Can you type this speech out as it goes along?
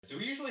Do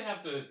we usually have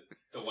the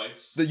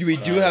lights? We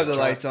do have the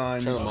lights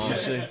on. Turn them on. I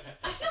feel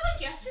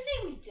like yesterday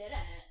we didn't.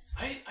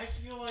 I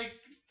feel like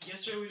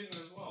yesterday we didn't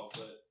as well,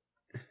 but...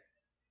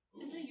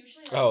 Is it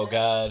usually like Oh this?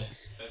 God.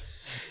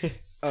 That's...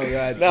 Oh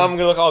God. Now I'm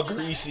gonna look all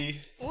greasy.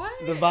 What?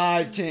 The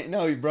vibe change.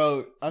 No,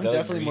 bro. I'm No,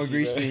 definitely more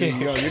greasy, greasy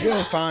bro. than you. You're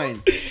doing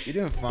fine. You're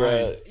doing fine.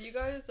 Bruh. You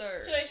guys are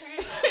Should I turn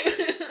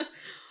it off?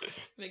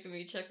 making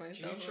me check Can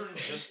myself. you turn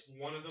just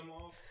one of them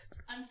off?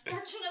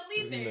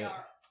 Unfortunately, they No.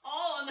 are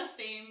all on the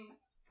same.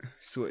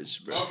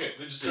 Switch, bro. Okay,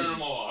 then just turn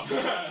them all off.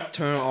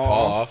 Turn it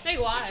all off. Hey,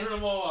 why? Turn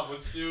them all off.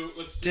 Let's do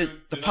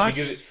Dude, the not podcast-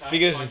 this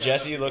Because podcast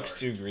Jesse anymore. looks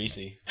too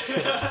greasy.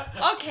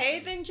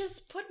 Okay, then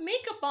just put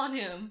makeup on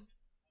him.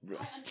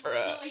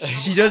 Unfortunately,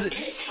 She doesn't.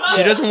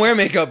 She doesn't wear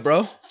makeup,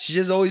 bro. She's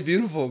just always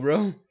beautiful,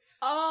 bro.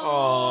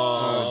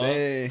 Oh. Oh,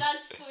 dang. That's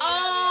sweet.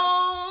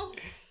 Oh.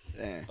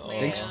 Dang. Oh.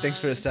 Thanks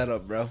for the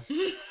setup, bro.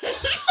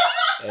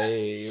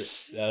 Hey,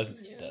 that was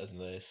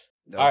nice.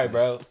 That was All right, nice.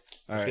 bro. All Let's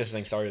right. get this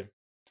thing started.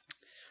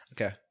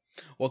 Okay.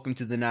 Welcome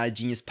to the Not a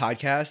Genius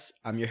podcast.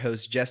 I'm your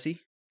host, Jesse.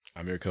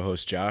 I'm your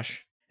co-host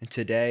Josh. And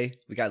today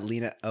we got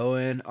Lena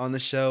Oeun on the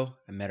show.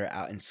 I met her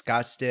out in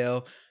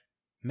Scottsdale,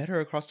 met her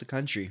across the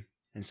country,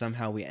 and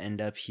somehow we end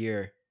up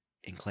here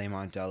in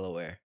Claymont,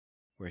 Delaware,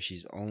 where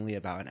she's only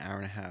about an hour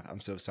and a half.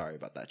 I'm so sorry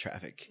about that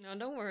traffic. No,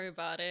 don't worry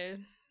about it.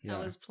 Yeah. I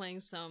was playing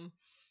some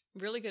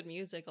really good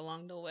music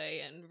along the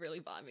way and really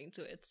vibing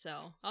to it,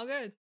 so all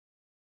good.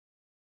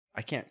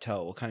 I can't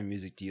tell. What kind of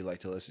music do you like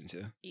to listen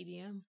to?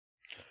 EDM.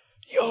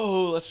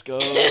 Yo, let's go.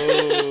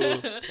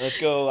 Let's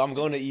go. I'm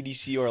going to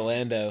EDC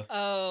Orlando.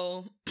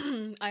 Oh,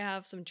 I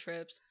have some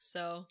trips,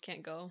 so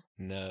can't go.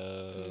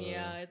 No.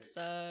 Yeah, it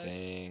sucks.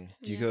 Dang.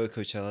 Do you go to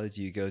Coachella?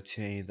 Do you go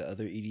to any of the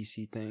other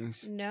EDC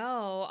things?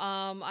 No,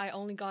 I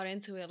only got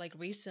into it like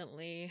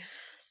recently,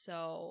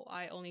 so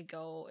I only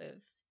go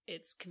if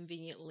it's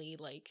conveniently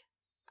like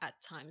at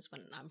times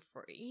when I'm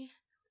free,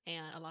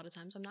 and a lot of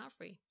times I'm not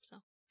free. So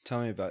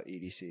Tell me about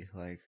EDC.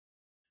 Like,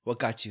 what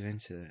got you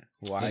into it?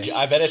 Why?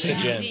 I bet it's the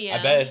Yeah. gym.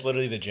 I bet it's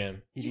literally the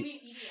gym. You ED- mean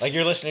EDM? Like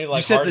you're listening to You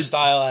like said hard the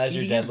style as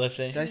you're EDM?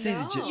 deadlifting. Did I say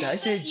the gym? No. Did I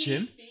say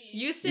gym?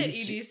 you said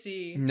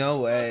EDC. EDC.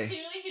 No Well, way.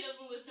 clearly he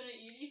doesn't listen to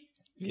EDC.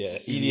 Yeah,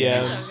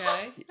 EDM. EDM. That's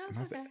okay. That's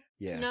My okay. bad.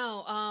 Yeah.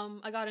 No,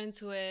 I got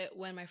into it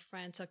when my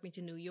friend took me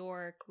to New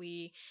York.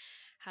 We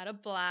had a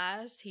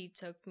blast. He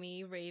took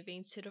me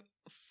raving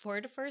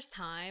for the first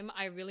time.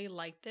 I really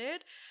liked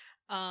it.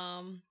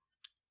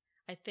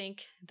 I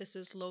think this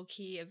is low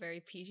key a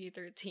very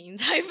PG-13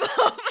 type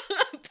of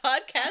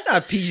podcast. It's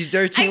not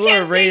PG-13. I We're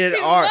can't say rated too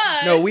R.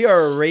 much. No, we are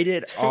a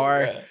rated R.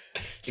 Right.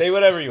 Say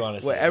whatever you want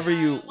to say. Whatever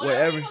you, Whatever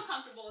whatever. you feel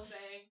comfortable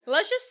saying.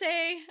 Let's just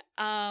say,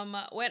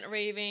 went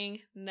raving,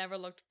 never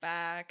looked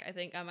back. I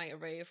think I might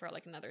rave for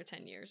like another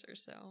 10 years or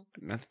so.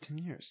 Another 10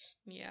 years.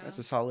 Yeah. That's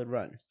a solid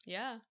run.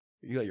 Yeah.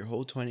 You got your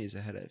whole 20s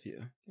ahead of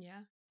you. Yeah.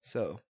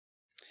 So,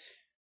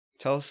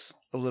 tell us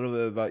a little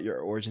bit about your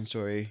origin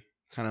story,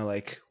 kind of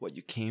like what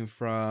you came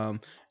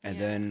from, and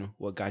Yeah. then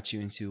what got you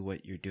into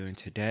what you're doing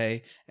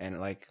today. And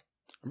like,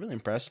 I'm really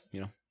impressed.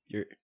 You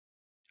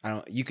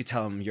know, you could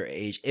tell them your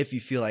age if you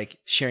feel like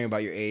sharing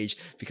about your age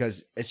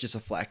because it's just a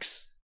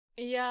flex.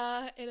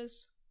 Yeah, it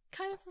is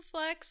kind of a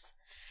flex.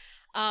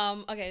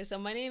 Okay, so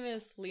my name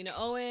is Lena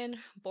Oeun,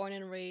 born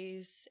and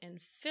raised in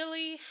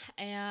Philly,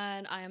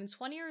 and I am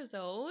 20 years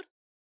old.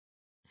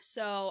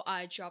 So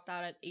I dropped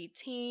out at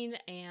 18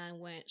 and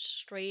went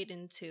straight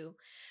into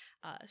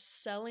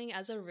selling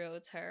as a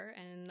realtor,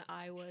 and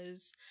I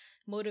was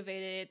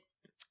motivated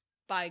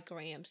by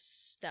Graham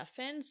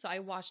Stephan. So I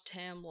watched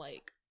him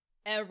like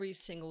every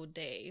single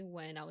day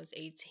when I was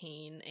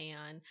 18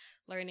 and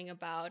learning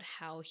about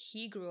how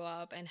he grew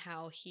up and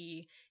how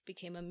he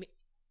became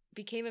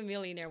a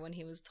millionaire when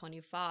he was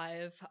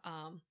 25.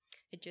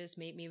 It just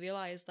made me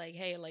realize like,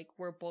 hey, like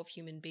we're both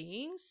human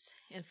beings.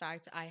 In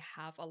fact, I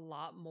have a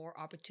lot more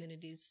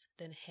opportunities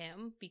than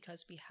him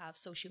because we have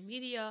social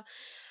media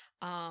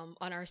on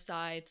our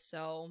side.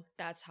 So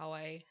that's how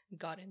I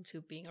got into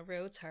being a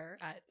realtor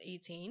at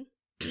 18.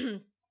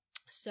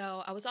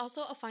 So I was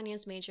also a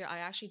finance major. I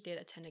actually did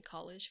attend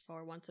college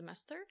for one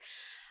semester,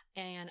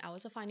 and I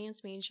was a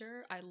finance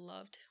major. I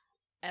loved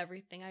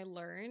everything I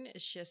learned.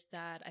 It's just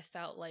that I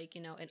felt like,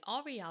 you know, in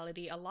all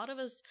reality, a lot of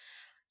us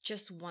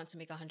just want to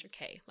make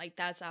 100K. Like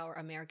that's our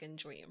American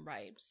dream,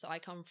 right? So I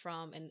come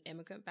from an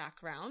immigrant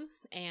background,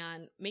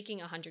 and making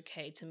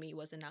 100K to me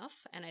was enough.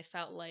 And I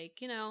felt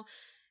like, you know,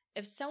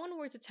 if someone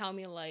were to tell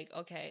me like,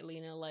 okay,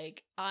 Lena,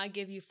 like I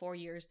give you 4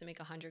 years to make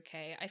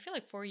 100K, I feel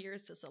like 4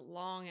 years is a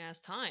long ass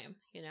time,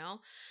 you know?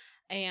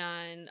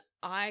 And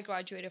I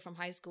graduated from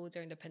high school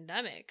during the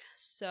pandemic.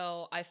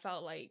 So I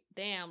felt like,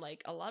 damn,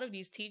 like a lot of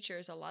these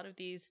teachers, a lot of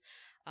these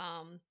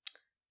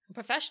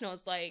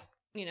professionals, like,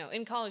 you know,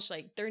 in college,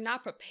 like they're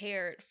not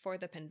prepared for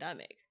the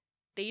pandemic.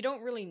 They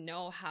don't really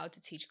know how to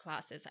teach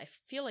classes. I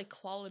feel like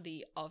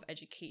quality of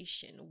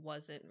education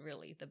wasn't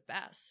really the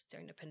best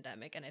during the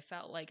pandemic, and I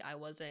felt like I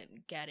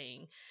wasn't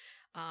getting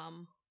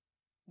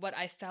what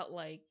I felt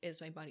like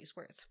is my money's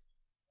worth.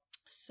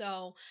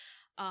 So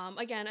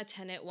Again,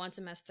 attended one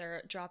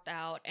semester, dropped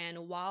out,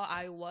 and while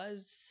I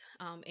was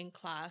in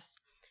class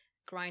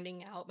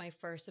grinding out my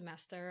first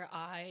semester,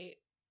 I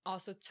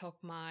also took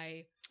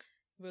my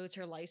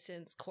realtor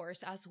license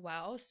course as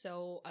well.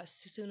 So as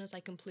soon as I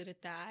completed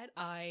that,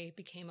 I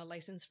became a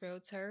licensed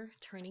realtor,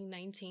 turning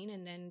 19,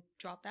 and then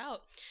dropped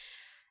out.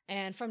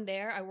 And from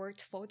there, I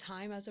worked full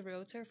time as a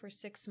realtor for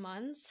 6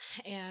 months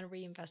and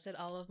reinvested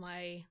all of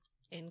my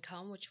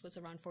income, which was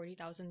around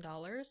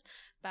 $40,000,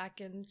 back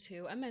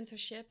into a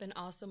mentorship and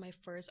also my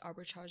first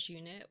arbitrage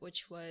unit,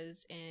 which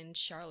was in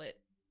Charlotte,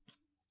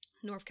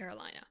 North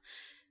Carolina.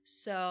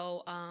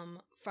 So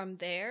from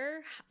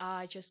there,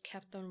 I just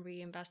kept on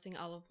reinvesting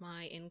all of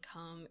my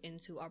income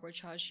into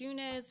arbitrage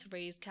units,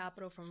 raised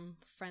capital from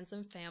friends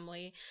and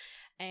family,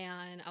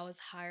 and I was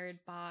hired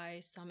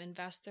by some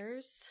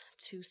investors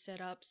to set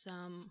up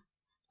some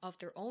of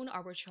their own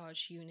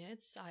arbitrage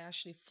units. I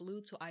actually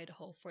flew to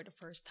Idaho for the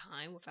first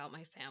time without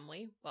my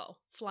family. Well,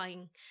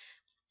 flying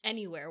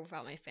anywhere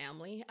without my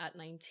family at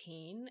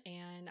 19,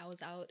 and I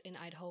was out in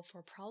Idaho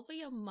for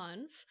probably a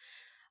month.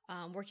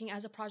 Working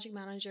as a project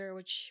manager,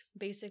 which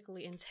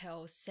basically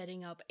entails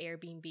setting up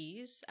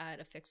Airbnbs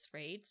at a fixed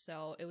rate.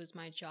 So it was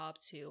my job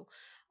to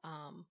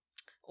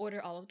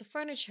order all of the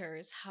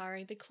furnitures,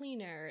 hiring the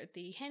cleaner,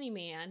 the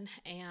handyman,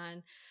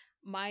 and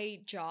my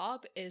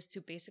job is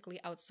to basically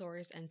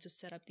outsource and to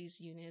set up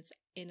these units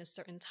in a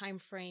certain time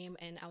frame.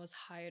 And I was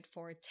hired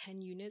for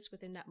 10 units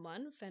within that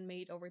month and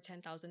made over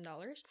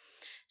 $10,000.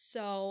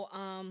 So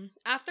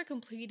after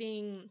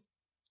completing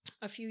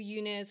a few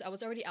units, I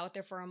was already out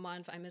there for a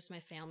month. I missed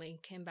my family,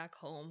 came back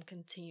home,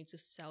 continued to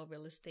sell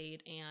real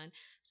estate, and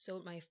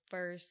sold my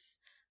first,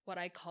 what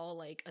I call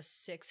like a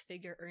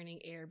 6-figure earning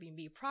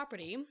Airbnb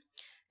property.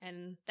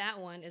 And that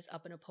one is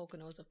up in the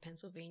Poconos of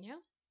Pennsylvania.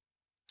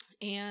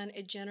 And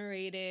it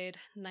generated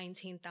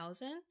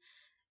 19,000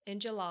 in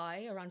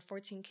July, around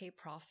 14K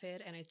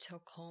profit, and I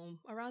took home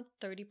around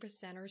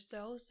 30% or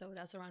so. So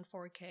that's around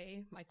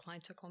 4K. My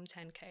client took home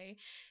 10K.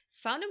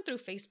 Found him through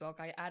Facebook.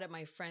 I added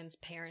my friends'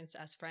 parents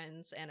as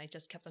friends, and I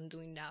just kept on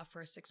doing that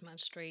for 6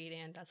 months straight.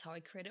 And that's how I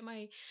created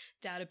my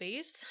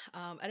database.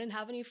 I didn't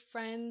have any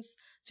friends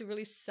to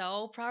really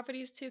sell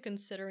properties to,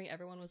 considering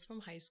everyone was from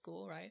high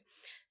school, right?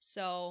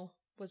 So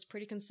was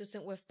pretty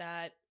consistent with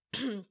that.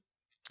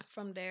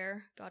 From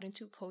there, got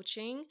into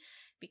coaching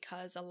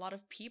because a lot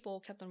of people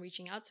kept on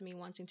reaching out to me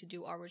wanting to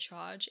do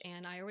arbitrage,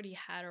 and I already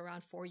had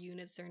around 4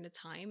 units during the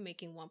time,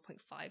 making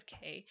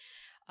 1.5K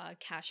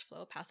cash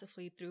flow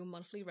passively through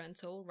monthly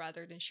rental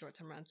rather than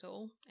short-term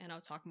rental. And I'll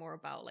talk more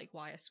about like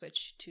why I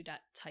switched to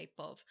that type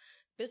of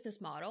business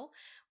model.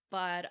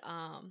 But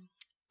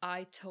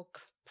I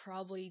took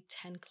probably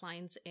 10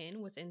 clients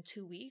in within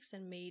 2 weeks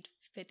and made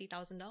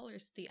 $50,000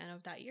 at the end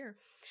of that year.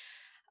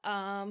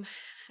 And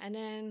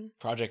then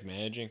Project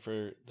managing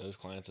for those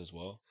clients as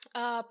well.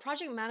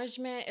 project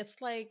management,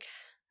 it's like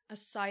a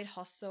side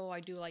hustle I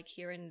do like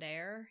here and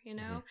there, you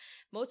know.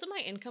 Most of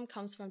my income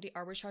comes from the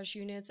arbitrage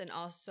units and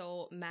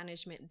also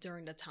management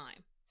during the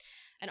time.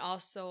 And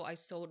also I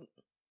sold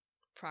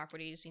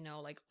properties, you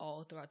know, like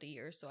all throughout the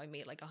year. So I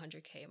made like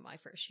 100K in my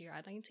first year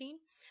at 19.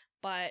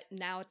 But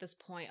now at this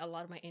point, a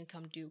lot of my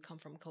income do come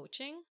from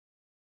coaching.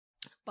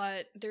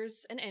 But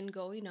there's an end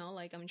goal, you know,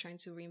 like I'm trying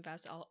to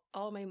reinvest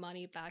all my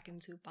money back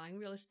into buying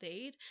real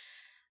estate.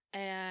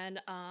 And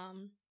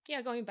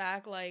yeah, going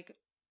back, like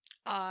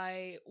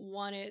I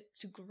wanted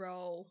to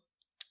grow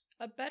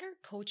a better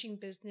coaching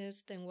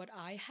business than what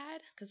I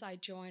had, because I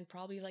joined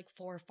probably like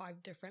 4 or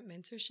 5 different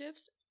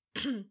mentorships.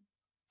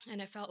 And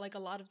I felt like a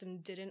lot of them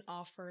didn't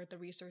offer the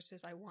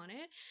resources I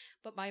wanted.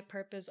 But my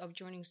purpose of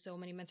joining so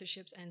many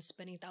mentorships and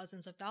spending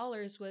thousands of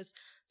dollars was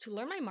to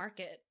learn my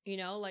market, you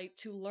know, like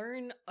to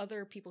learn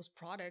other people's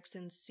products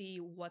and see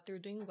what they're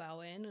doing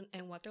well in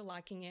and what they're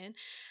lacking in.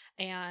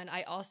 And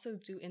I also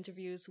do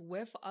interviews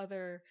with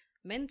other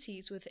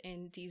mentees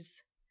within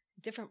these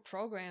different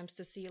programs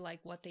to see like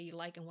what they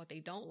like and what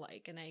they don't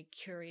like. And I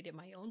curated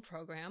my own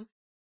program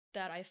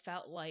that I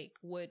felt like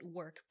would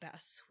work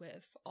best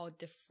with all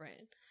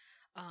different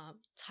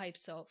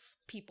types of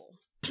people.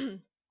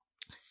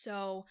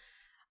 So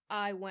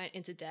I went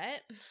into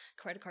debt,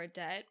 credit card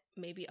debt,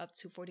 maybe up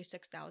to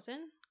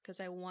 46,000, because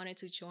I wanted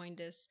to join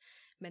this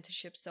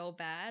mentorship so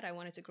bad. I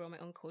wanted to grow my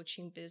own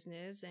coaching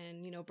business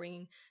and, you know,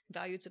 bring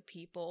value to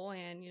people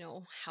and, you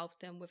know, help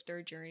them with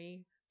their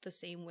journey the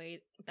same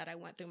way that I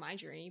went through my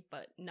journey,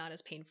 but not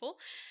as painful.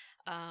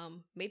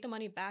 Made the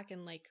money back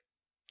in like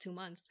 2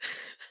 months.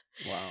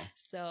 Wow.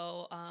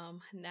 So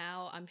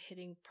now I'm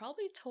hitting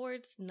probably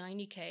towards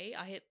 90K.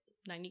 I hit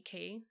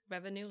 90K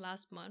revenue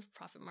last month,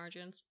 profit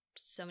margins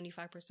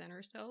 75%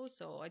 or so.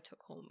 So I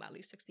took home at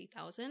least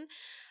 60,000.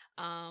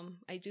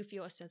 I do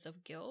feel a sense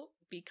of guilt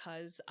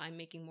because I'm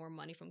making more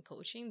money from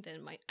coaching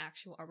than my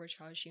actual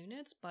arbitrage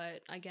units.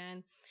 But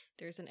again,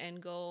 there's an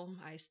end goal.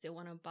 I still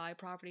want to buy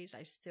properties.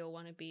 I still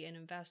want to be an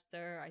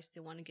investor. I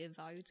still want to give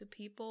value to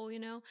people, you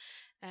know,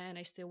 and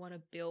I still want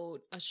to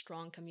build a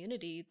strong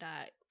community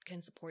that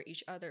can support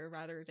each other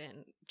rather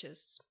than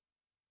just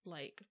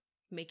like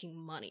making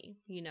money,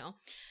 you know?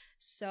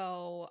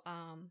 So,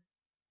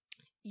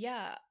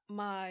 Yeah,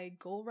 my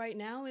goal right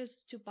now is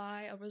to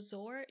buy a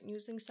resort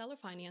using seller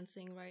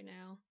financing right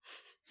now.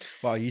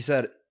 Wow, you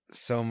said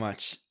so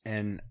much,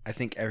 and I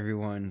think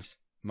everyone's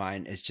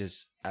mind is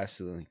just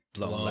absolutely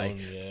blown. Like,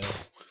 yeah.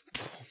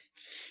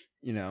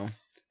 you know.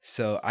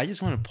 So I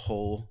just want to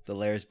pull the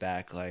layers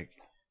back. Like,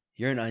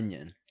 you're an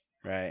onion,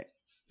 right?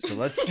 So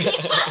let's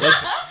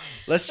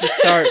just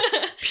start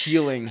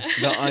peeling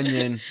the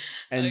onion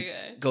and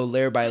Okay. go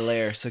layer by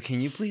layer. So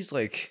can you please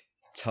like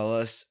tell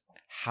us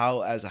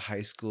how, as a high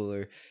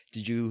schooler,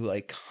 did you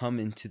like come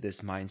into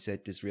this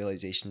mindset, this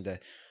realization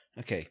that,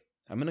 okay,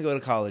 I'm gonna go to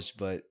college,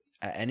 but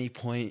at any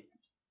point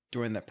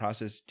during that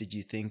process, did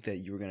you think that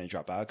you were gonna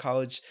drop out of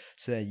college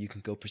so that you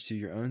can go pursue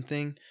your own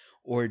thing,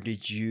 or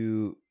did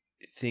you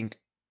think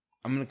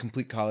I'm gonna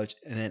complete college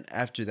and then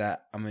after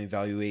that I'm gonna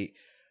evaluate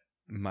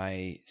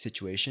my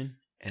situation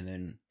and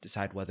then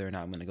decide whether or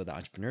not I'm gonna go the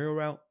entrepreneurial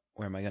route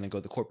or am I gonna go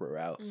the corporate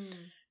route? Mm.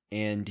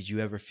 And did you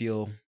ever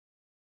feel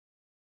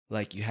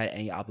like you had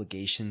any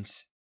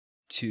obligations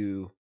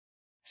to?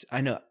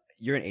 I know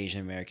you're an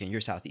Asian American,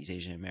 you're Southeast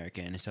Asian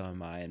American, and so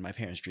am I. And my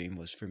parents' dream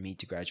was for me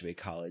to graduate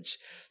college.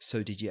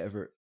 So did you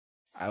ever?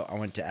 I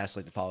wanted to ask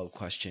like the follow up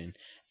question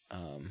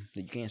that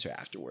you can answer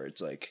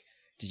afterwards. Like,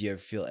 did you ever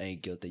feel any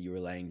guilt that you were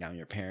letting down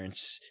your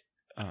parents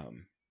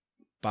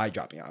by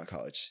dropping out of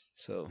college?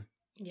 So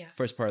Yeah.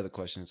 first part of the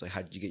question is like,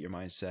 how did you get your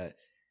mindset,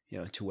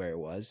 to where it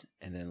was,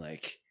 and then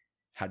like,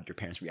 how did your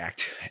parents react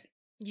to it?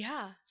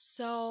 Yeah.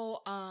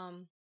 So,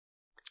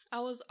 I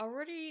was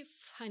already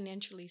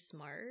financially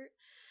smart.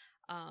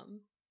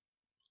 Um,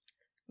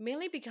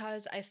 Mainly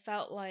because I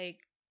felt like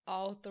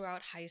all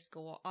throughout high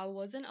school, I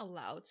wasn't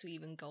allowed to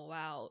even go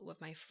out with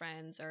my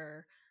friends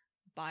or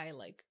buy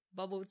like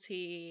bubble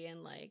tea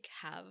and like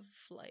have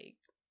like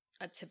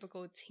a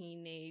typical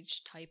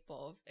teenage type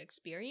of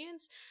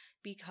experience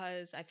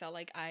because I felt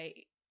like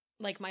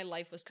my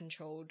life was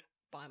controlled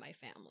by my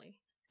family.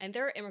 And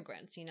they're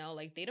immigrants,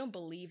 like they don't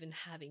believe in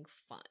having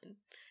fun.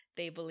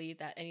 They believe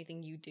that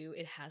anything you do,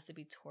 it has to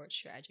be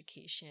towards your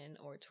education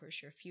or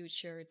towards your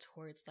future,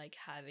 towards like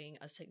having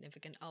a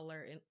significant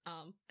other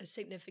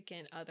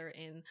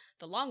in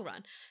the long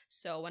run.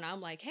 So when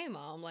I'm like, hey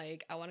mom,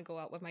 like I want to go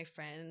out with my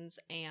friends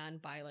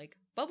and buy like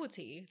bubble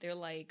tea, they're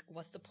like,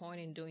 what's the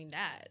point in doing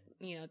that?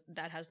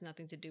 That has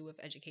nothing to do with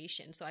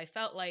education. So I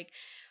felt like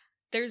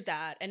there's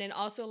that. And then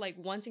also like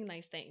wanting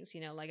nice things,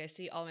 like I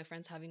see all my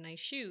friends having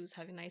nice shoes,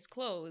 having nice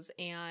clothes,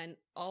 and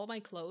all of my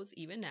clothes,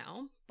 even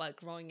now, but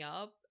growing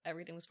up,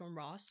 everything was from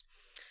Ross.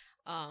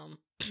 Um,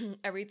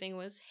 Everything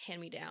was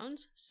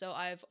hand-me-downs. So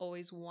I've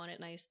always wanted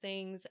nice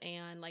things,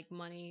 and like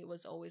money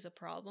was always a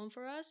problem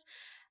for us.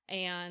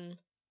 And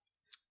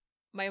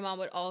my mom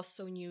would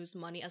also use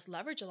money as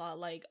leverage a lot.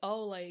 Like,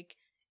 oh, like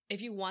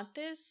if you want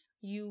this,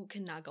 you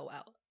cannot go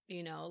out.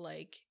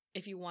 Like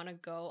if you want to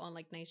go on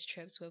like nice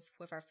trips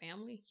with our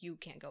family, you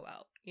can't go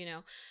out.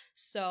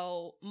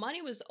 So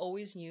money was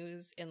always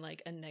used in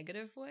like a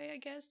negative way, I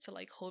guess, to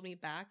like hold me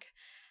back.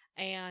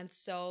 And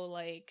so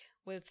like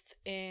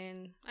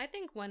within, I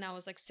think when I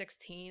was like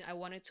 16, I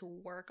wanted to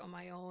work on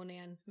my own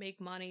and make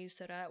money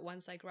so that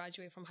once I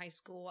graduate from high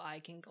school, I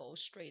can go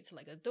straight to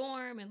like a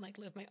dorm and like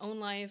live my own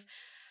life.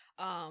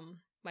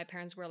 My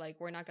parents were like,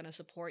 we're not going to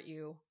support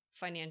you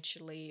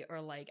financially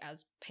or like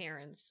as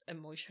parents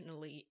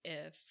emotionally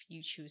if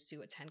you choose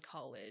to attend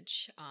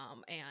college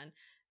and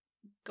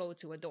go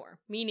to a dorm,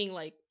 meaning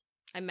like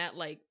I meant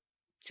like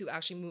to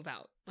actually move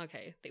out.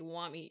 Okay, they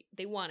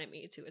wanted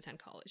me to attend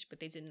college, but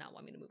they did not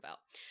want me to move out.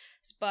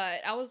 But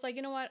I was like,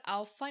 you know what,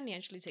 I'll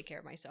financially take care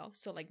of myself.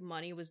 So like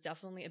money was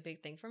definitely a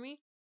big thing for me.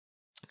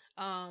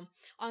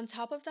 On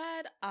top of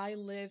that, I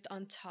lived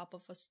on top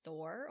of a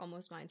store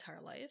almost my entire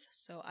life.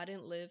 So I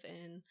didn't live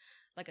in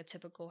like a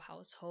typical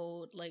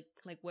household, like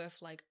with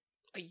like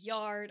a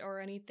yard or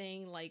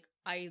anything. Like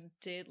I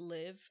did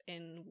live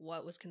in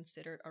what was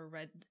considered a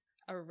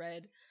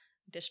red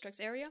districts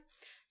area.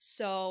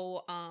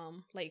 So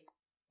like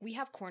we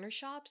have corner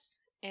shops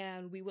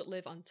and we would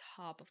live on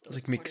top of those It's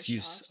like corner mixed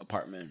use shops.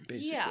 apartment,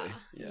 basically.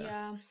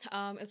 Yeah.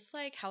 It's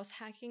like house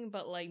hacking,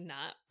 but like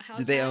not house.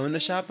 Did they own the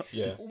hacking. shop?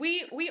 Yeah.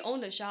 We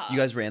owned the shop. You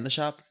guys ran the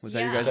shop? Was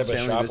that your Yeah. guys' What type of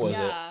family shop was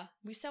business? it? Yeah,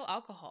 we sell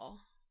alcohol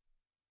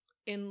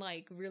in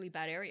like really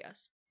bad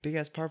areas. Big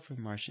ass profit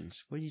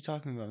margins. What are you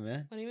talking about,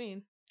 man? What do you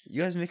mean?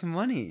 You guys making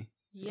money.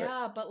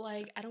 Yeah, but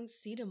like I don't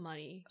see the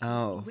money.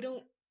 Oh. We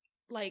don't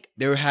like.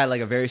 They had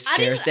like a very I didn't-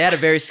 scarce. They had a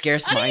very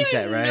scarce I didn't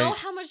mindset, even right? know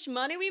how much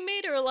money we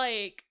made, or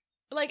like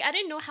I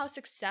didn't know how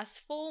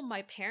successful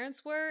my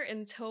parents were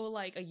until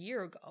like a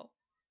year ago,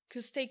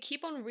 because they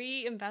keep on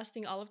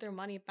reinvesting all of their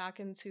money back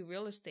into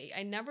real estate.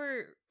 I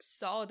never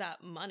saw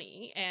that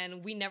money,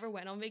 and we never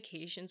went on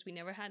vacations. We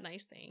never had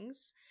nice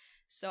things.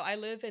 So I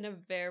live in a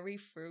very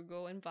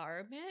frugal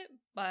environment,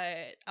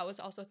 but I was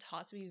also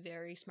taught to be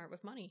very smart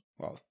with money.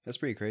 Wow, that's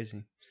pretty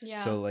crazy.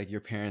 Yeah. So like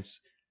your parents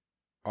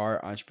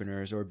are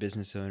entrepreneurs or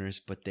business owners,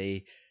 but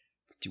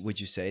would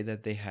you say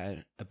that they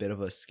had a bit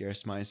of a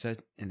scarce mindset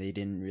and they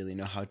didn't really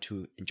know how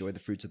to enjoy the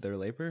fruits of their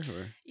labor?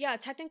 Or Yeah,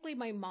 technically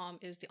my mom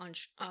is the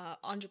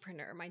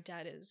entrepreneur. My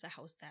dad is a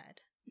house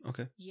dad.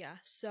 Okay. Yeah,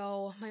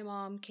 so my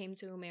mom came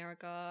to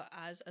America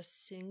as a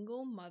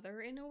single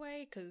mother in a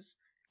way because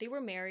they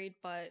were married,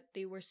 but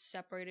they were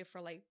separated for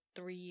like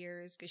 3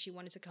 years because she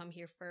wanted to come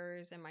here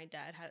first, and my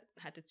dad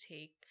had to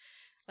take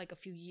like a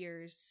few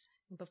years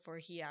before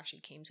he actually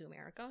came to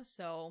America.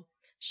 So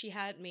she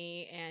had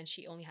me, and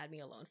she only had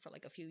me alone for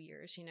like a few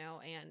years,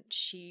 and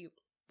she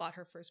bought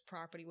her first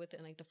property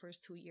within like the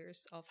first 2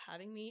 years of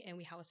having me, and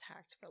we house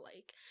hacked for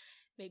like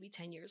maybe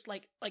 10 years,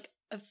 like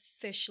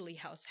officially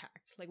house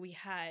hacked. Like we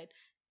had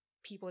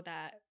people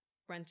that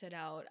rented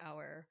out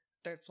our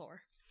third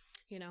floor,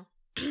 you know.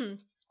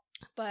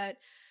 But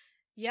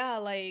yeah,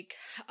 like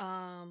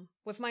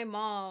with my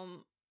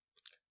mom,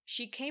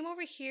 she came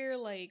over here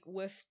like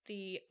with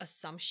the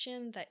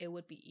assumption that it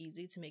would be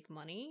easy to make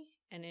money,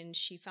 and then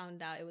she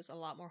found out it was a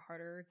lot more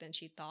harder than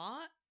she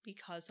thought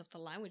because of the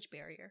language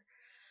barrier,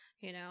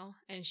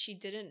 and she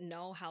didn't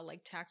know how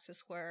like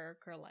taxes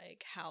work or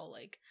like how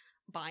like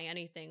buy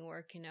anything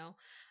work.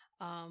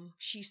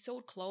 She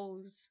sold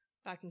clothes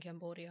back in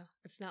Cambodia.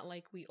 It's not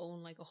like we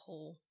own like a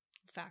whole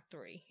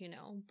factory,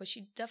 but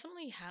she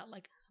definitely had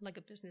like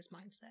a business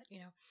mindset.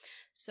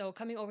 So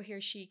coming over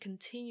here, she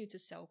continued to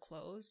sell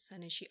clothes,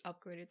 and then she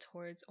upgraded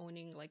towards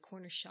owning like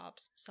corner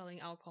shops selling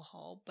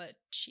alcohol, but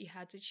she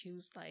had to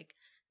choose like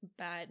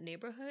bad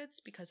neighborhoods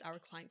because our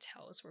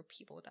clientels were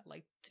people that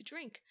like to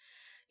drink.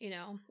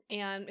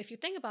 And if you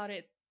think about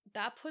it,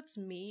 that puts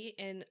me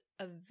in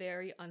a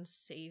very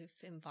unsafe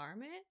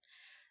environment.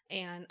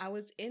 And I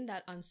was in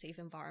that unsafe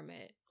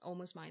environment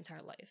almost my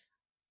entire life.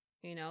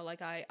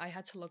 Like I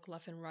had to look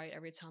left and right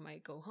every time I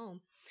go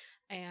home.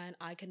 And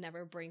I could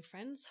never bring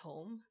friends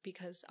home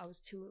because I was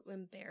too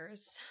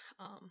embarrassed.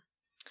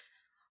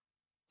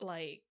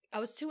 I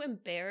was too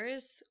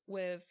embarrassed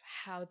with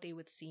how they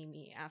would see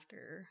me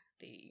after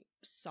they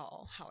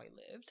saw how I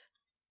lived.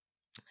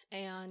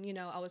 And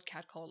I was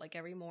catcalled like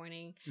every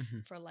morning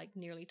for like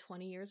nearly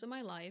 20 years of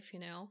my life.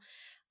 Now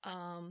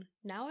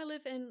I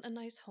live in a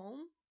nice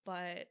home,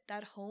 but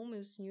that home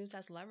is used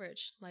as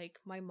leverage. Like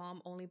my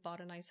mom only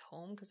bought a nice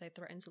home because I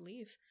threatened to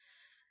leave.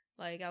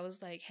 Like I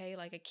was like, hey,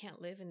 like I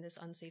can't live in this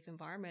unsafe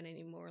environment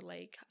anymore.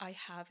 Like I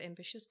have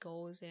ambitious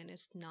goals and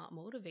it's not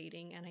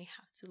motivating, and I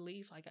have to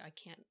leave. Like I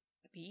can't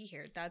be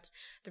here. That's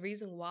the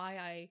reason why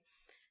I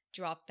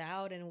dropped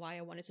out and why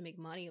I wanted to make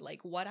money. Like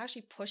what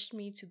actually pushed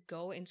me to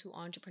go into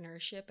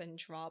entrepreneurship and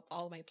drop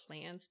all my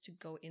plans to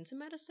go into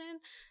medicine,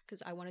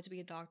 because I wanted to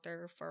be a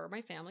doctor for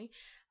my family,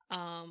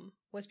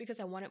 was because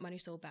I wanted money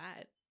so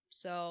bad.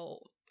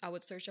 So I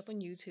would search up on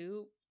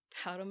YouTube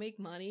how to make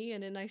money,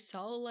 and then I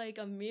saw like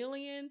a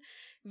million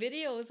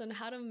videos on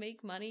how to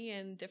make money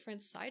and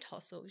different side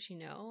hustles,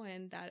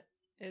 and that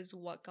is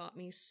what got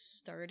me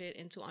started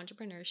into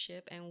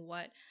entrepreneurship. And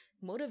what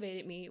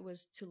motivated me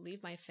was to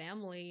leave my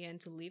family and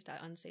to leave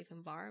that unsafe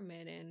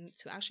environment and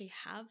to actually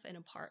have an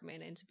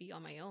apartment and to be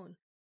on my own.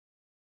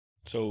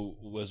 So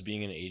was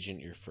being an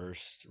agent your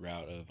first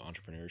route of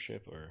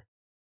entrepreneurship, or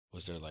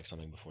was there like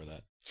something before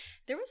that?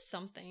 There was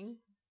something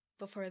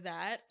before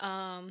that.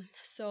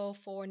 So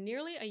for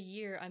nearly a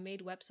year, I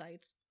made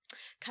websites,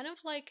 kind of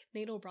like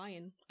Nate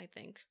O'Brien, I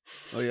think.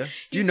 Oh yeah.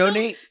 Do you know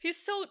Nate?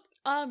 He's so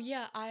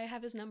yeah, I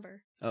have his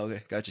number. Oh,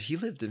 okay, gotcha. He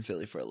lived in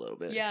Philly for a little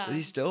bit. Yeah. Is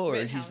he still, or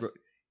Rittenhouse.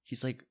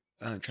 he's like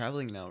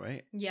traveling now,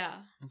 right? Yeah,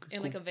 Okay, in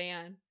cool. like a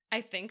van.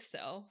 I think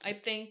so. I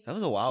think That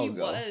was a while he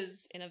ago.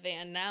 was in a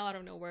van. Now I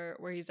don't know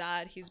where he's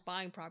at. He's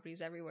buying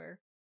properties everywhere.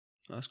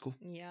 Oh, that's cool.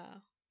 Yeah.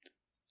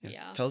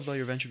 Tell us about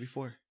your venture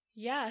before.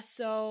 Yeah,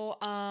 so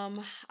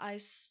I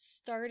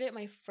started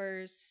my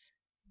first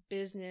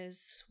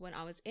business when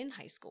I was in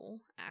high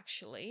school,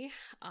 actually.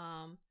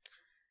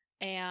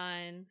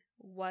 And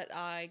what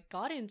I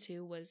got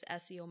into was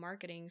SEO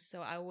marketing.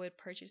 So I would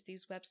purchase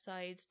these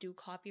websites, do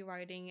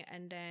copywriting,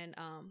 and then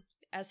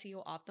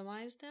SEO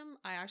optimize them.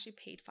 I actually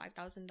paid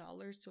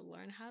 $5,000 to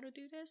learn how to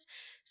do this.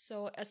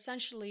 So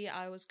essentially,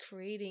 I was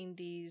creating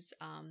these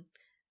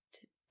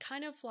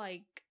kind of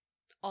like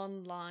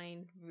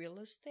online real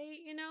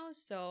estate,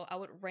 So I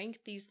would rank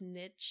these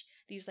niche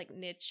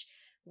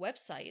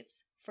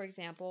websites. For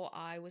example,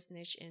 I was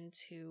niche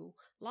into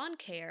lawn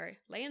care,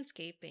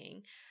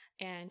 landscaping,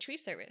 and tree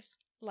service.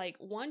 Like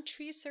one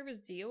tree service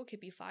deal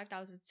could be $5,000,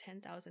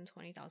 $10,000,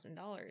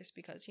 $20,000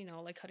 because,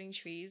 like cutting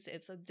trees,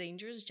 it's a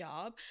dangerous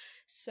job.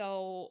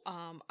 So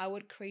I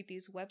would create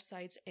these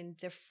websites in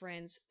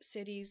different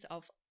cities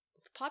of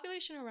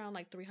population around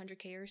like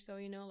 300K or so,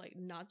 like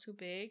not too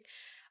big.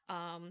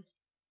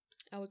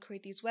 I would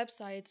create these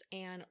websites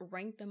and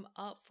rank them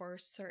up for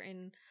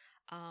certain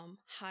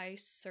high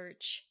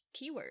search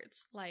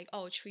keywords, like,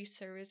 tree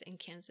service in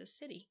Kansas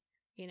City,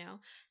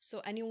 So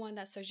anyone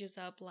that searches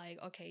up like,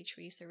 okay,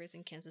 tree service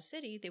in Kansas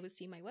City, they would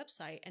see my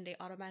website and they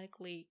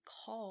automatically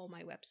call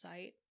my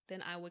website.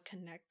 Then I would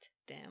connect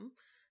them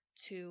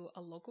to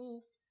a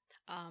local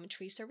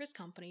tree service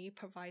company,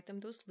 provide them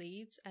those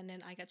leads, and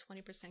then I get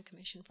 20%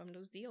 commission from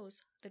those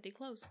deals that they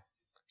close.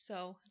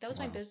 So that was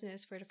my Wow.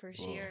 business for the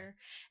first Whoa. year.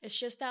 It's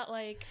just that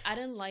like I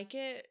didn't like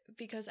it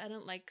because I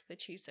didn't like the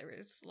cheese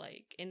service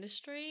like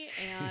industry,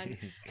 and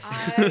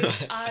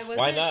I wasn't.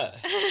 Why not?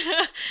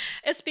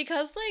 It's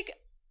because like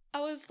I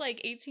was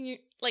like 18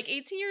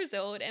 years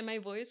old, and my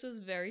voice was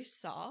very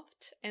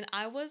soft, and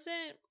I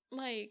wasn't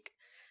like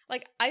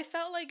I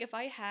felt like if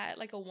I had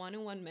like a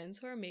one-on-one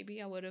mentor,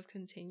 maybe I would have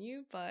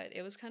continued, but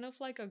it was kind of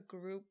like a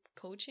group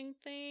coaching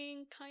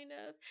thing, kind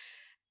of.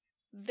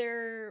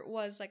 There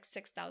was like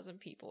 6,000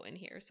 people in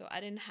here, so I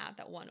didn't have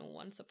that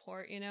one-on-one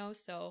support,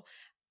 So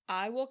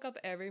I woke up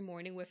every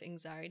morning with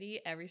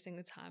anxiety every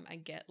single time I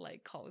get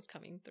like calls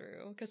coming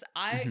through, because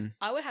I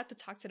would have to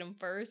talk to them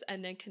first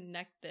and then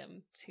connect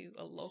them to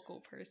a local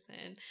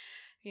person.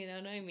 You know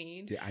what I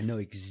mean? Dude, I know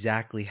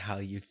exactly how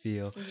you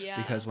feel. Yeah.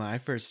 Because when I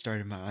first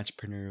started my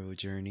entrepreneurial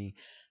journey,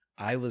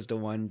 I was the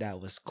one that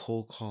was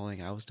cold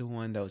calling. I was the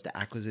one that was the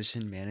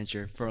acquisition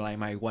manager for like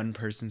my one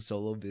person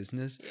solo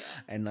business. Yeah.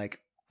 And like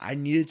I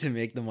needed to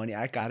make the money.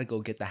 I gotta go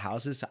get the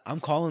houses. So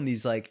I'm calling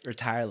these like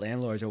retired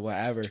landlords or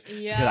whatever.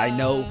 Yeah. Because I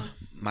know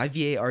my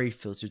VA already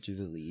filtered through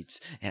the leads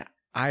and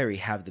I already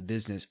have the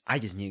business. I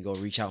just need to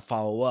go reach out,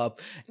 follow up,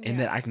 and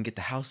then I can get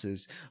the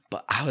houses.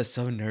 But I was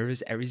so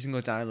nervous every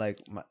single time. Like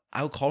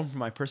I would call them from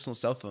my personal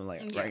cell phone.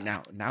 Like right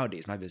now,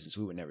 nowadays, my business,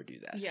 we would never do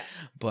that. Yeah.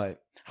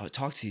 But I would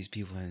talk to these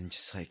people and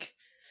just like,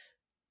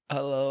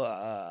 hello,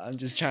 I'm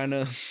just trying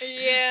to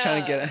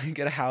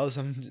get a house.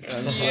 I'm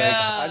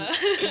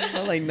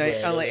like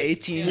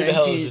 18, Who the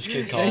hell is 19, this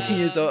kid calling? 19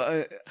 years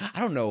old. I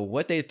don't know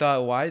what they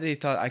thought, why they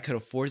thought I could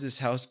afford this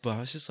house, but I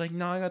was just like,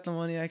 no, I got the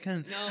money. I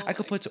can. No, I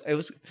could put.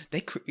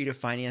 They created a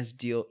finance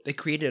deal. They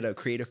created a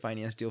creative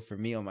finance deal for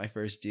me on my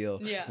first deal.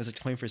 Yeah. It was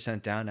like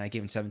 20% down. And I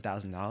gave them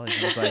 $7,000.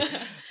 I was like,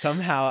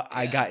 somehow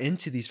I got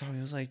into these problems.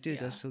 I was like, dude,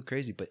 that's so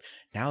crazy. But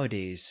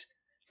nowadays,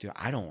 dude,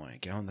 I don't want to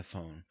get on the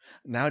phone.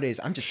 Nowadays,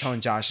 I'm just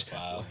telling Josh.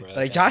 Wow, bro.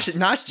 Like Josh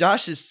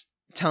is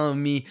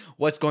telling me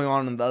what's going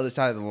on the other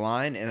side of the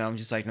line, and I'm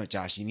just like, no,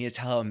 Josh, you need to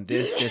tell him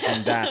this,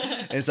 and that.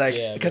 And it's like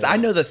because I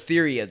know the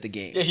theory of the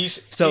game. Yeah,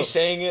 he's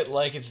saying it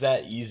like it's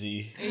that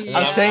easy. Yeah.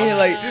 I'm saying it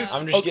like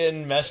I'm just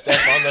getting messed up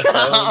on the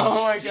phone.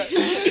 Oh my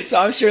god! So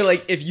I'm sure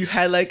like if you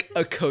had like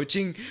a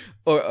coaching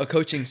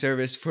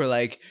service for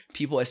like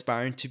people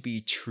aspiring to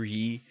be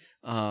tree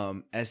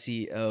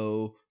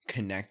SEO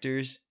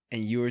connectors,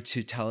 and you were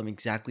to tell them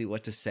exactly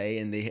what to say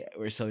and they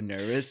were so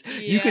nervous,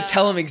 you could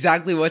tell them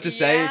exactly what to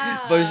say,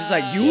 but it's just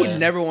like you would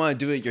never want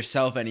to do it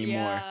yourself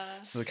anymore. Yeah.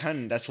 So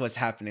kind of that's what's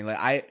happening.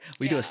 Like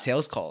we do a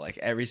sales call like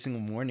every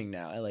single morning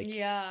now at like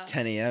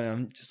 10 a.m.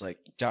 I'm just like,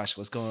 Josh,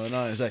 what's going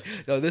on? It's like,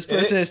 no, this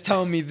person is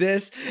telling me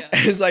this. Yeah.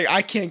 And it's like,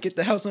 I can't get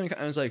the house on.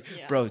 I was like,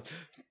 Yeah. bro,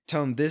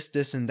 tell him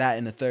this, and that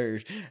in the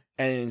third.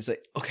 And it's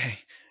like, okay.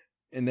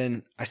 And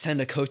then I send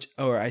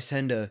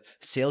a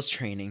sales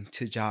training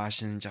to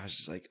Josh, and Josh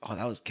is like, "Oh,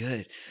 that was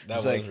good." That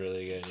was like,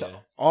 really good. So Yeah.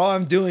 all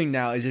I'm doing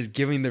now is just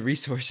giving the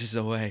resources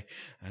away.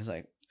 I was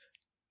like,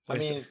 I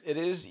mean, it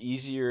is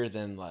easier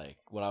than like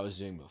what I was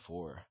doing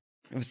before.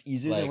 it was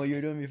easier than like- what you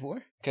were doing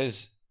before.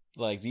 Because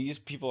like these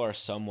people are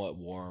somewhat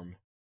warm.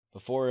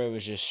 Before it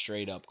was just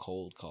straight up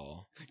cold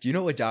call. Do you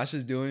know what Josh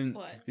was doing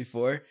What?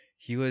 before?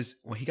 He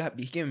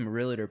gave him a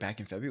realtor back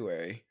in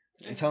February.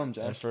 Okay. Tell him, And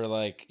Josh. for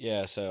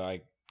so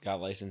I got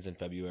licensed in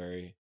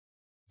February,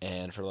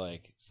 and for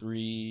like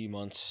 3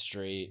 months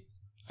straight,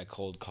 I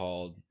cold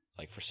called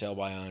like for sale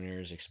by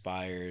owners,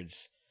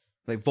 expireds.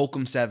 Like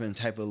Volcom 7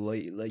 type of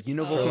like Oh,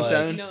 Volcom like-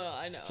 7. No,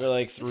 I know. For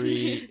like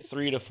 3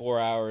 to 4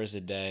 hours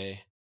a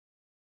day,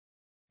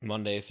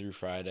 Monday through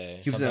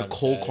Friday. He was in a sometimes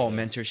cold call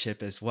Saturday.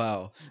 mentorship as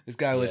well. This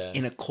guy was Yeah.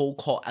 in a cold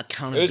call It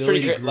accountability was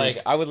pretty great. group. Like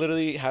I would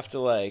literally have to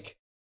like,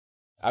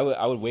 I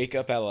would wake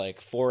up at like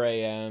 4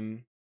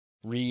 a.m.,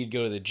 read,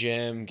 go to the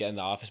gym, get in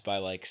the office by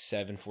like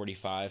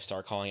 7:45,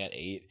 start calling at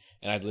 8,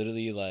 and I'd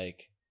literally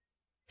like,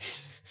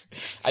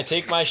 I'd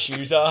take my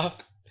shoes off.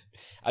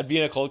 I'd be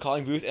in a cold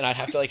calling booth, and I'd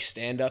have to like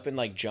stand up and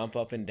like jump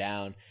up and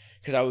down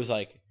because I was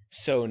like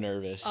so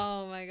nervous.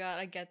 Oh my god,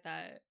 I get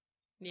that.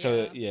 Yeah.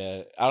 So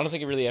yeah, I don't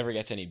think it really ever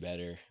gets any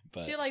better.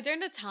 But See, like during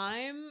the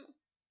time,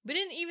 we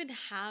didn't even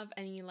have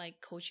any like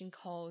coaching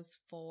calls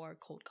for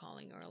cold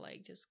calling or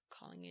like just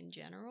calling in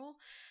general.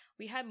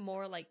 We had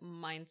more like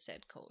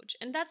mindset coach,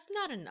 and that's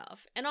not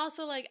enough. And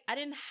also, like, I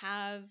didn't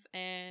have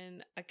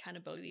an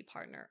accountability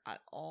partner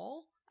at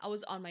all. I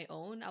was on my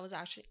own. I was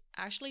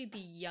actually the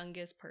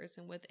youngest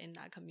person within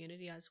that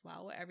community as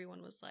well.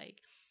 Everyone was like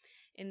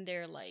in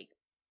their like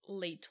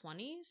late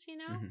 20s,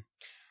 Mhm.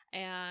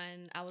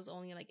 and I was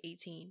only like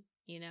 18,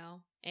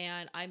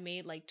 and I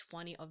made like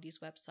 20 of these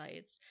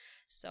websites.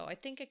 So I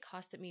think it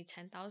costed me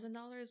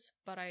 $10,000,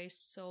 but I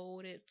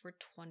sold it for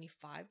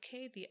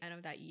 $25K at the end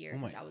of that year. Oh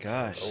my 'cause I was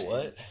gosh. oh,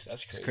 what?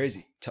 That's It's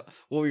crazy. crazy.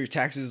 What were your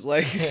taxes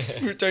like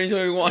for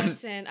 2021?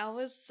 Listen, I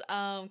was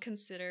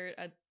considered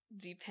a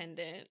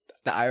dependent.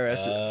 The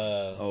IRS.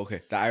 Oh. Oh,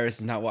 okay. The IRS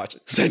is not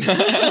watching. So, no.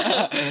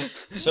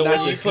 So Not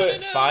when you good.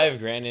 put No.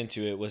 $5,000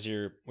 into it,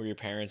 were your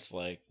parents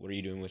like, what are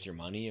you doing with your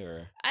money?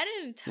 Or I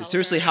didn't tell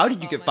Seriously, her how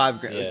did you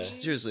about get my $5,000? money. Yeah.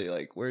 Seriously,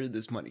 like, where did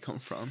this money come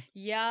from?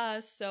 Yeah,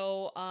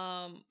 so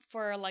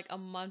for like a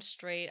month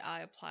straight I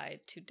applied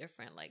to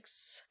different like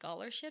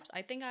scholarships.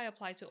 I think I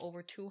applied to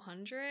over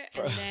 200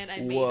 Bro. and then I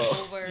made Whoa.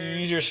 over you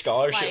use your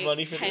scholarship like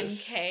money for 10K.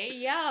 this?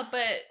 Yeah,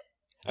 but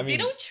I they mean,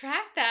 don't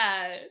track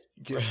that.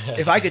 Dude,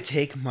 if I could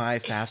take my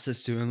FAFSA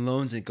student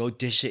loans and go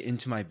dish it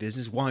into my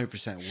business,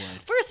 100% would.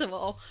 First of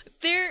all,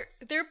 they're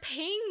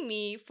paying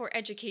me for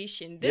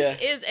education. This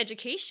is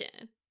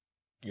education.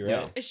 you're Yeah.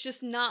 right. It's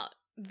just not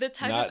the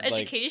type Not, of like,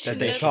 education That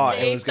they That thought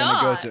they it was going to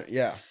thought. go to.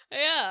 Yeah.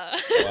 Yeah.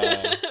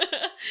 Wow.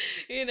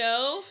 You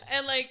know?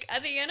 And like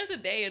at the end of the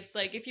day, it's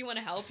like if you want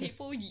to help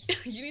people, you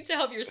need to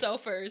help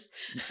yourself first.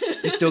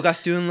 You still got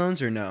student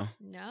loans or no?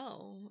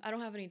 No, I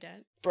don't have any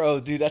debt.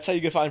 Bro, dude, that's how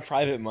you can find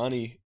private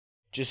money.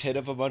 Just hit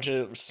up a bunch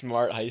of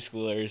smart high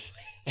schoolers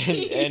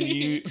and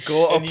you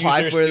Go and use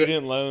apply their for the-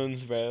 student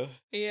loans, bro.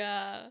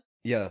 Yeah.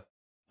 Yeah.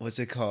 What's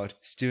it called?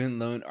 Student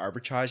loan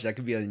arbitrage? That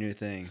could be a new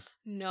thing.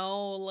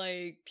 No,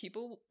 like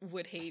people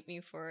would hate me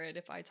for it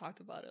if I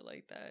talked about it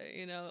like that,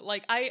 you know?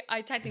 Like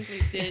I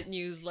technically did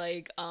use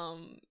like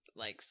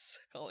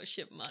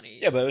scholarship money.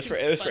 Yeah, but it was to for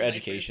fund my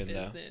education, first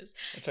though. business.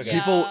 It's okay. Yeah.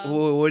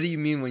 People, what do you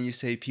mean when you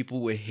say people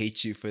would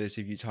hate you for this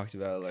if you talked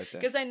about it like that?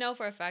 Because I know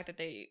for a fact that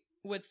they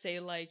would say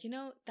like, you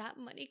know, that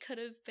money could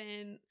have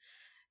been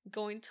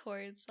going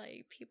towards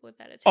like people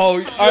that attend. Oh, All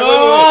right,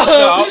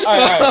 college. wait.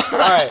 No,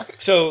 all right.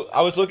 So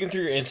I was looking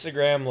through your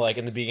Instagram like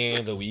in the beginning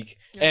of the week,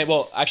 and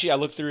well, actually, I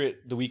looked through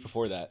it the week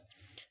before that,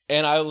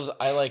 and I don't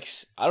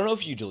know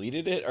if you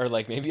deleted it or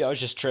like maybe I was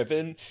just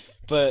tripping,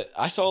 but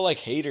I saw like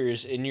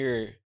haters in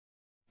your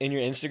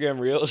Instagram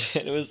reels,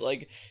 and it was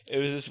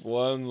this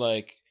one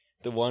like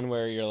the one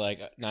where you're like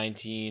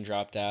 19,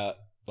 dropped out,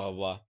 blah blah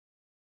blah,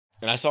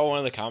 and I saw one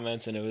of the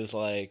comments, and it was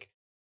like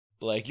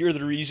you're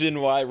the reason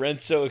why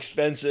rent's so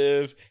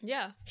expensive.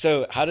 Yeah,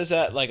 So how does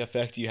that like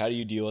affect you? How do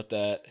you deal with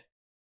that?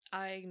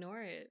 I ignore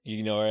it. You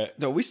ignore it?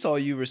 No, we saw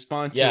you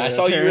respond to Yeah, I it,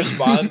 saw you apparently.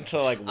 respond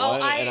to like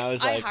one, and I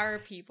was I like, hire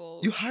people.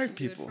 You hired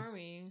to do it people? for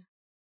me.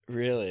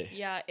 really?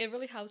 Yeah, it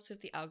really helps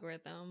with the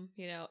algorithm.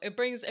 You know, it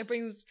brings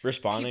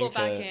Responding people to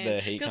back in. the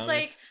hate Because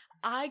comments? like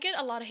I get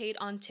a lot of hate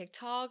on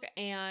TikTok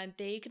and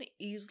they can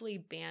easily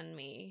ban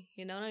me.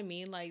 You know what I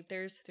mean? Like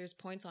there's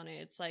points on it.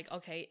 It's like,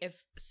 okay, if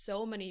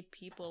so many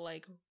people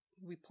like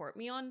report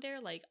me on there,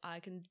 like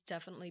I can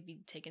definitely be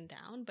taken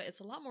down, but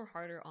it's a lot more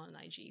harder on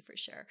IG for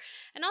sure.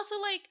 And also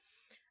like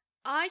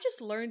I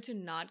just learned to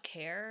not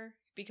care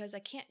because I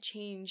can't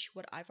change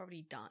what I've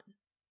already done.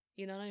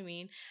 You know what I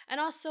mean? And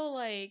also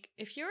like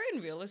if you're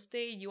in real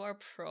estate, you are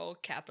pro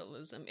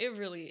capitalism. It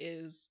really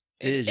is.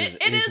 It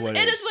is what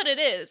It it is is. what it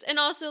is. And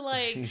also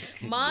like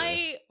Yeah.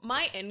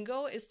 my end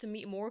goal is to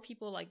meet more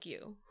people like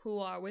you who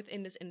are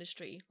within this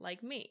industry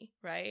like me,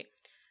 right?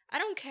 I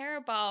don't care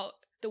about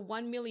the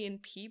 1 million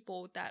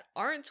people that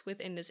aren't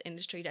within this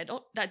industry,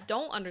 that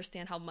don't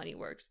understand how money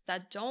works,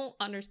 that don't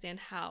understand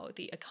how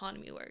the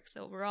economy works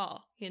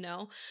overall, you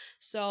know?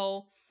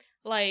 So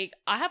like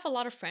I have a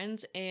lot of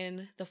friends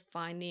in the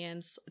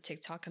finance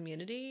TikTok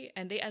community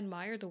and they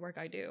admire the work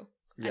I do.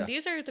 Yeah. And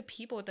these are the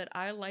people that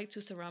I like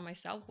to surround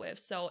myself with.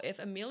 So if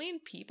a million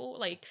people,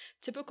 like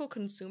typical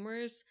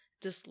consumers,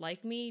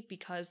 dislike me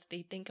because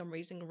they think I'm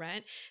raising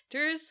rent,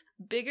 there's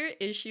bigger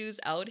issues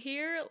out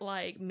here,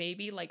 like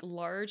maybe like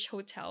large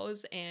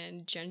hotels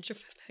and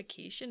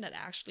gentrification that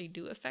actually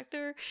do affect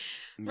their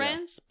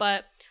rents.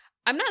 But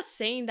I'm not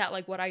saying that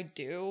like what I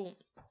do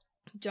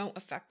don't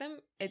affect them.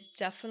 It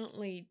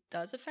definitely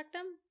does affect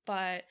them,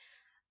 but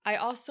I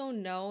also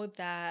know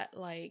that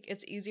like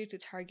it's easier to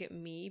target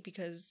me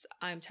because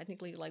I'm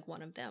technically like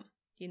one of them,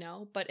 you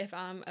know? But if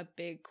I'm a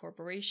big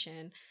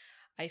corporation,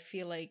 I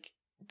feel like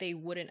they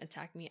wouldn't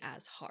attack me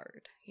as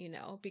hard, you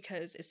know,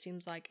 because it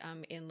seems like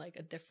I'm in like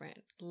a different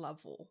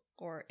level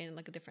or in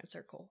like a different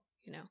circle,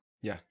 you know?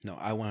 Yeah, no,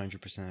 I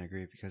 100%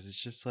 agree because it's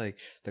just like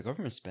the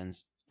government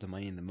spends the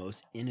money in the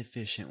most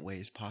inefficient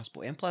ways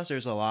possible. And plus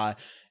there's a lot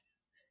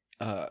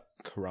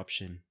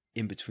corruption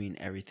in between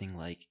everything,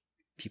 like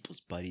people's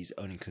buddies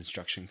owning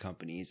construction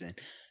companies and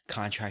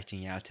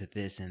contracting out to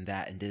this and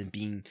that, and then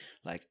being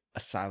like a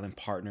silent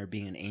partner,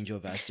 being an angel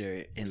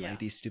investor in Yeah. like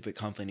these stupid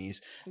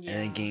companies, Yeah. and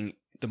then getting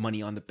the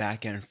money on the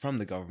back end from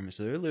the government.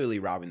 So they're literally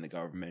robbing the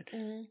government,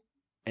 Mhm.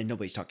 and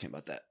nobody's talking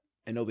about that,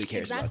 and nobody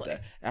cares Exactly.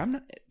 about that. And I'm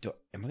not.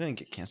 Am I gonna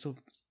get canceled?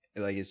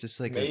 Like, is this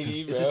like Maybe,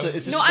 is bro. this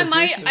is this No, a I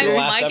might conspiracy The I theory?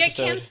 last might get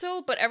episode.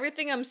 canceled, but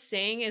everything I'm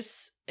saying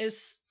is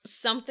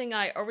something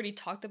I already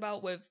talked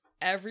about with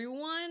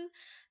everyone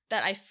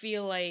that I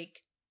feel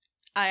like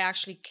I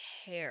actually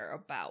care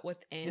about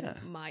within Yeah.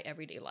 my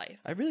everyday life.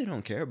 I really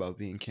don't care about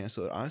being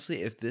canceled.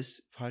 Honestly, if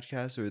this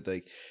podcast or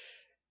like,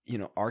 you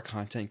know, our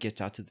content gets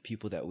out to the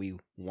people that we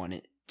want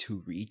it to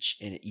reach,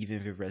 and even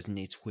if it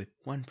resonates with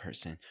one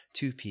person,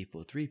 2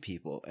 people, 3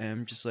 people, and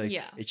I'm just like,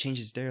 Yeah. it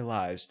changes their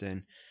lives,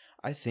 then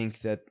I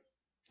think that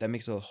that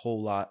makes a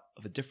whole lot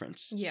of a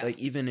difference. Yeah. Like,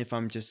 even if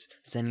I'm just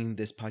sending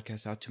this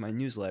podcast out to my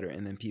newsletter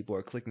and then people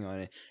are clicking on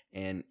it,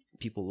 and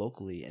people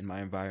locally in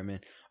my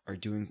environment are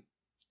doing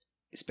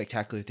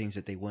spectacular things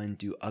that they wouldn't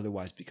do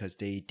otherwise because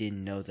they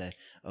didn't know that,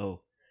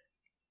 oh,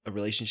 a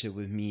relationship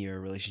with me or a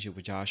relationship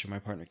with Josh or my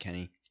partner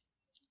Kenny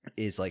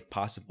is like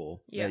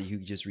possible. Yeah. That you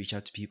just reach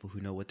out to people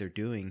who know what they're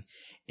doing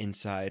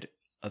inside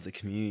of the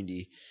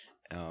community.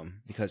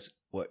 Because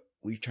what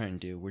we're trying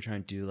to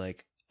do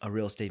like a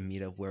real estate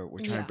meetup where we're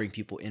trying Yeah. to bring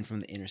people in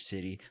from the inner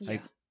city. Yeah.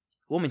 Like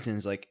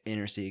Wilmington's like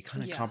inner city,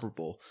 kind of Yeah.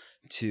 comparable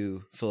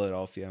to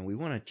Philadelphia, and we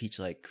want to teach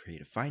like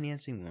creative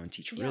financing. We want to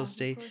teach Yeah, real of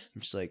estate. course.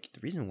 I'm just like, the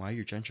reason why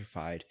you're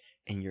gentrified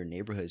in your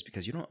neighborhood is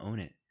because you don't own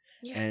it.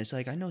 Yeah. And it's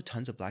like, I know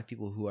tons of Black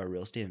people who are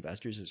real estate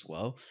investors as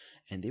well,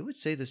 and they would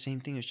say the same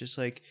thing. It's just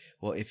like,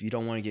 well, if you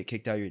don't want to get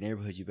kicked out of your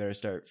neighborhood, you better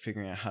start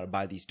figuring out how to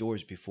buy these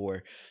doors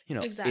before,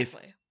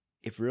 Exactly.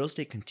 if real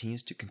estate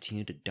continues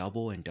to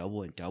double and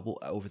double and double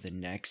over the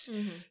next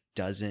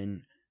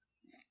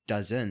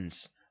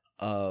dozens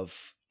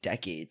of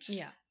decades,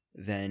 Yeah.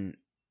 then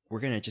we're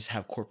going to just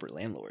have corporate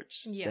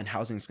landlords. Yeah. Then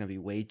housing is going to be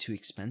way too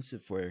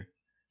expensive for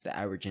the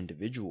average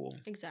individual,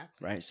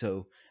 Exactly. right?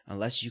 So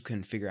unless you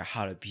can figure out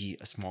how to be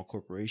a small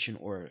corporation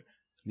or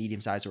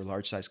medium-sized or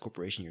large-sized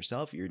corporation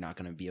yourself, you're not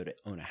going to be able to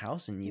own a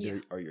house, and neither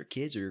Yeah. are your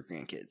kids or your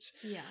grandkids.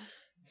 Yeah.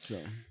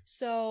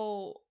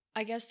 So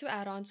I guess to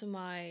add on to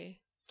my,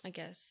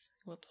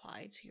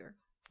 reply to your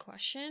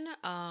question,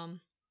 I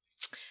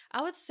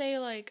would say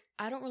like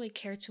I don't really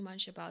care too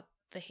much about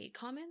the hate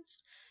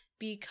comments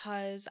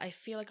because I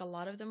feel like a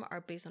lot of them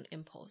are based on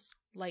impulse.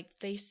 Like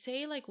they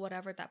say like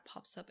whatever that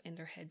pops up in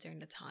their head during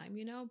the time,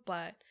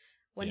 but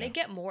when they Yeah.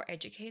 get more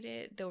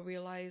educated, they'll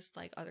realize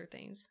like other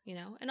things,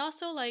 and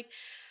also like,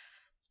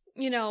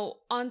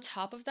 on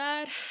top of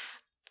that,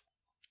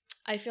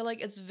 I feel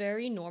like it's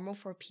very normal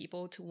for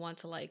people to want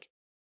to like,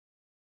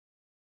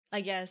 I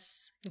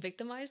guess,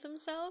 victimize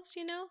themselves,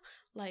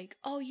 like,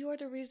 oh, you're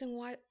the reason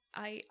why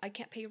I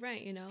can't pay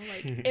rent,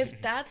 like if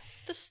that's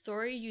the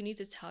story you need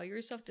to tell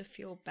yourself to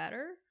feel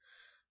better,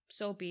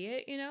 so be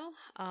it,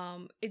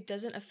 it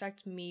doesn't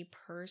affect me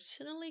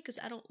personally because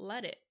I don't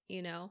let it,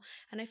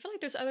 and I feel like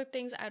there's other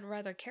things I'd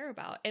rather care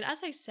about. And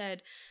as I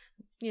said,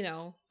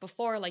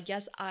 before, like,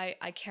 yes,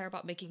 I care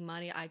about making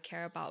money. I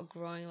care about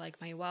growing like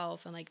my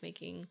wealth and like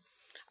making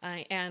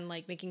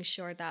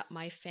sure that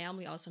my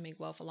family also make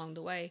wealth along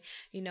the way.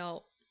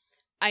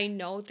 I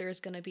know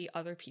there's going to be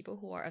other people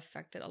who are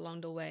affected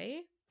along the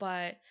way,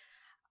 but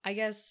I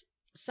guess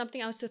something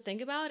else to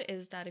think about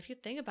is that if you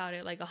think about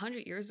it, like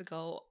 100 years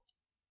ago,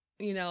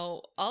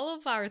 all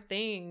of our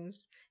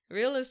things,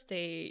 real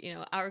estate,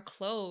 our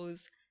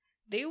clothes,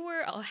 they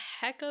were a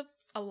heck of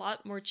a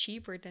lot more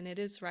cheaper than it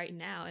is right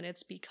now. And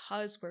it's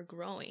because we're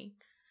growing,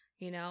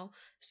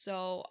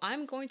 so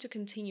I'm going to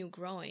continue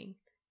growing.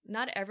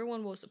 Not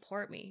everyone will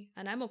support me,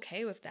 and I'm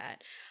okay with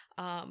that.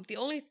 The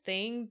only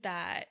thing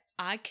that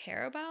I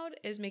care about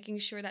is making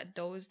sure that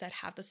those that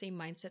have the same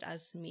mindset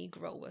as me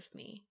grow with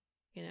me,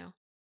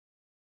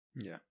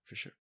 yeah, for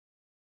sure.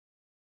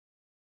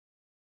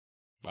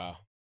 Wow.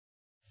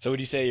 So would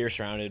you say you're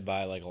surrounded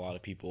by like a lot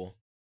of people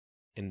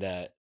in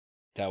that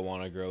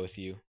want to grow with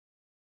you?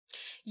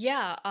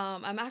 Yeah,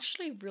 I'm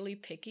actually really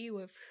picky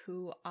with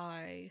who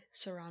I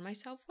surround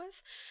myself with.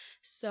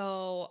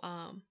 So,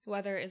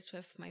 whether it's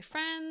with my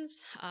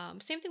friends,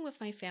 same thing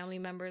with my family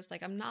members.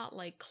 Like, I'm not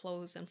like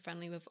close and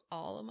friendly with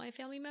all of my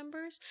family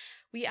members.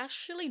 We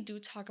actually do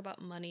talk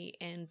about money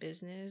and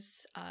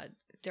business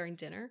during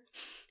dinner.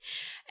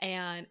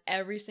 And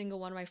every single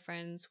one of my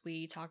friends,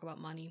 we talk about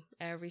money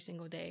every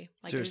single day.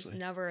 Like, Seriously. there's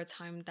never a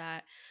time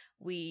that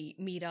we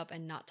meet up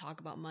and not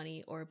talk about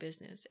money or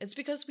business. It's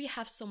because we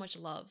have so much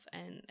love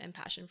and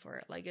passion for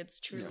it. Like, it's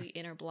truly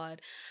inner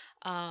blood.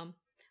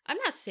 I'm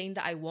not saying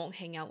that I won't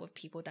hang out with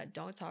people that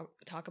don't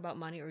talk about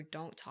money or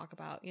don't talk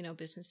about,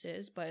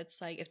 businesses, but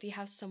it's like if they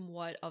have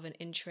somewhat of an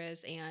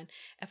interest, and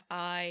if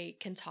I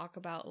can talk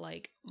about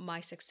like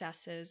my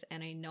successes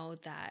and I know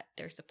that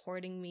they're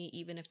supporting me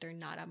even if they're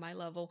not at my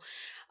level,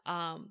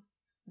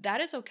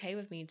 that is okay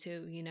with me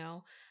too,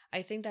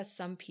 I think that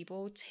some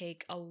people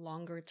take a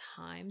longer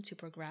time to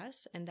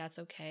progress, and that's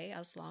okay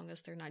as long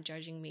as they're not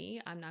judging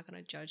me. I'm not going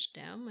to judge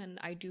them, and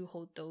I do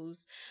hold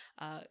those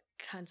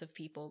kinds of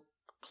people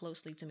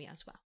closely to me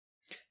as well.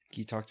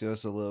 Can you talk to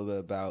us a little bit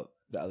about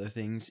the other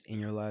things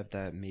in your life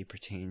that may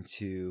pertain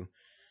to,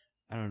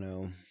 I don't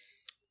know,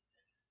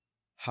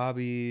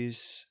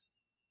 hobbies,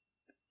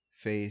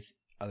 faith,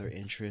 other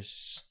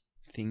interests,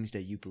 things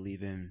that you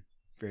believe in,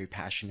 very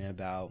passionate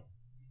about?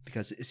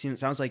 Because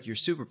sounds like you're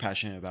super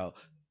passionate about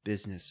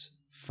business,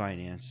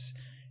 finance,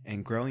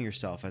 and growing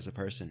yourself as a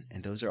person,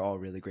 and those are all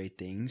really great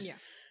things. Yeah.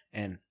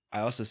 And I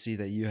also see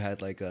that you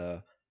had like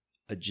a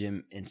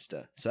gym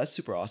Insta, so that's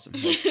super awesome.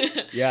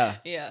 Like, yeah.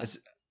 It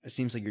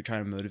seems like you're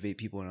trying to motivate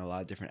people in a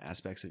lot of different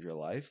aspects of your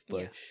life,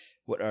 but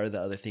what are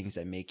the other things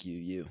that make you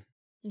you?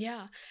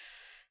 Yeah.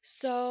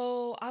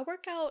 So I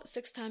work out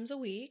 6 times a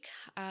week.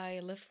 I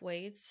lift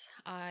weights.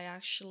 I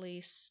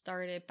actually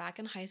started back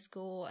in high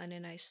school and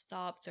then I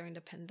stopped during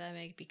the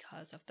pandemic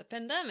because of the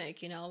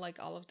pandemic, like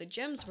all of the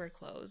gyms were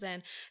closed.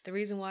 And the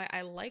reason why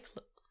I like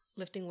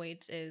lifting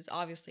weights is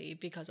obviously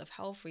because of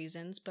health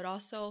reasons, but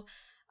also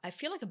I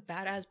feel like a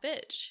badass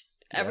bitch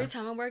every Yeah.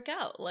 time I work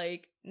out.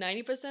 Like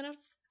 90% of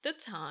the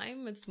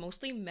time, it's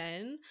mostly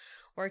men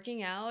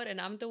working out, and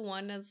I'm the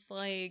one that's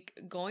like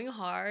going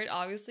hard.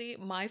 Obviously,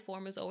 my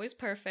form is always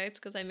perfect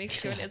because I make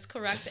sure that it's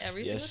correct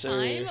every Yes, single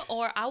time. sir.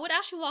 Or I would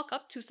actually walk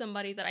up to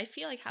somebody that I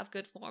feel like have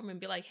good form and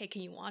be like, "Hey,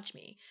 can you watch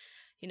me?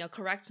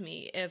 Correct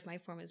me if my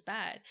form is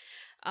bad."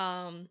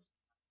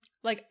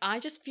 Like I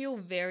just feel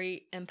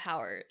very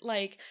empowered.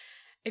 Like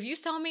if you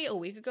saw me a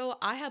week ago,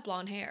 I had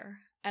blonde hair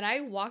and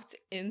I walked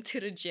into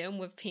the gym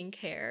with pink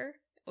hair,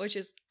 which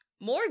is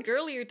more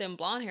girlier than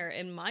blonde hair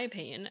in my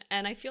opinion,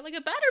 and I feel like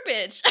a better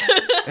bitch.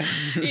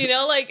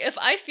 Like if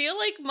I feel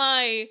like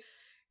my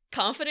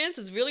confidence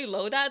is really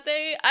low that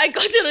day, I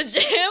go to the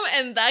gym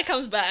and that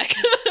comes back.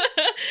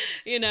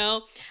 And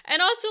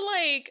also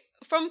like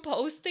from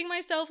posting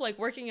myself like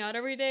working out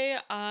every day,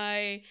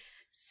 I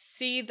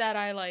see that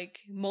I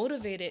like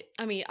motivated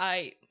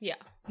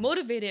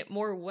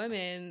more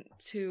women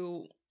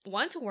to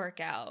want to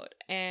work out,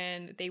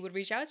 and they would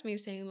reach out to me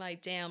saying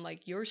like, damn,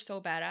 like you're so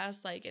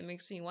badass, like it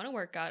makes me want to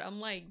work out. I'm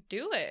like,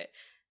 do it.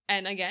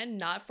 And again,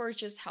 not for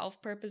just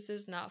health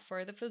purposes, not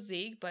for the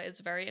physique, but it's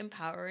very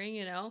empowering,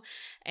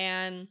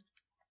 and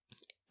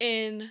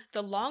in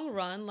the long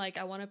run, like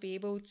I want to be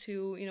able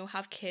to,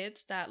 have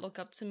kids that look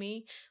up to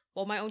me.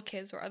 Well, my own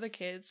kids or other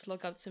kids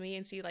look up to me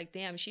and see like,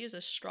 damn, she is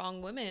a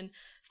strong woman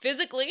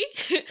physically,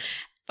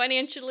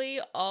 financially,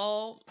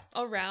 all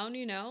around,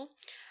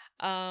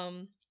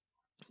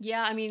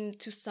 Yeah, I mean,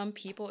 to some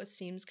people it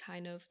seems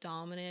kind of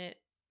dominant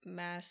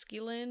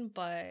masculine,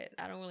 but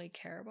I don't really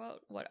care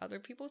about what other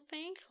people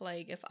think.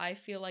 Like if I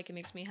feel like it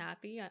makes me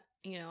happy,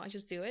 I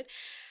just do it.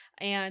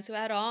 And to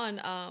add on,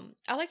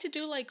 I like to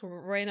do like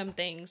random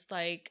things.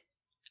 Like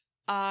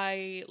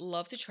I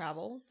love to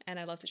travel, and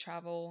I love to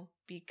travel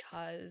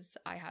because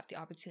I have the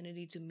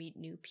opportunity to meet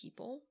new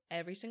people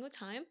every single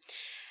time.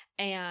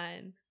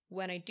 And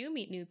when I do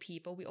meet new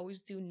people, we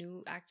always do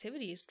new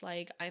activities.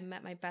 Like I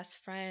met my best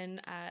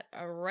friend at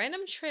a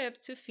random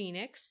trip to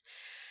Phoenix,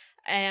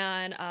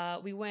 and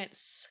we went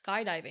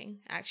skydiving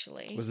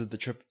actually. Was it the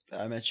trip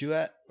I met you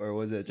at, or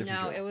was it a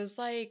different No, trip? it was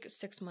like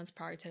 6 months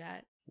prior to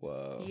that.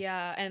 Whoa.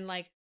 Yeah, and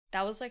like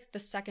that was like the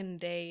second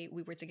day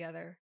we were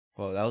together.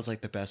 Well, that was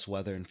like the best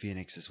weather in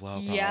Phoenix as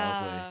well, probably.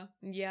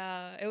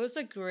 Yeah, it was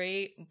a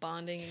great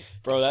bonding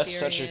Bro, that's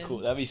experience. such a cool.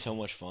 That'd be so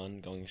much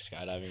fun going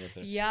skydiving with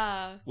her.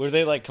 Yeah. Were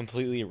they like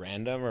completely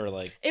random or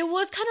like? It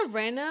was kind of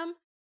random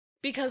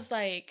because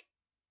like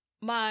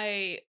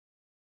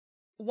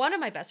one of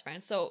my best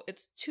friends, so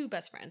it's two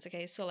best friends,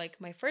 okay? So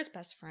like my first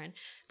best friend,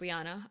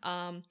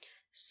 Brianna,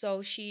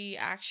 so she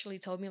actually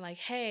told me like,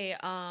 hey,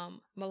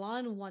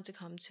 Milan want to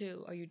come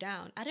too. Are you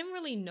down? I didn't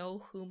really know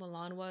who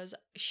Milan was.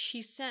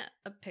 She sent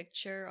a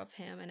picture of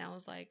him and I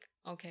was like,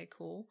 okay,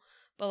 cool.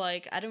 But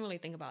like, I didn't really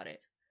think about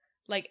it.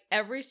 Like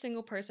every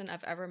single person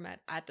I've ever met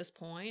at this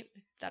point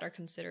that are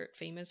considered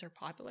famous or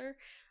popular,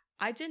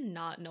 I did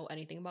not know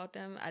anything about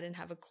them. I didn't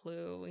have a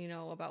clue,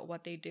 about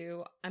what they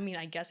do. I mean,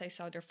 I guess I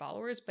saw their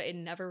followers, but it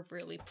never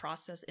really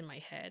processed in my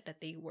head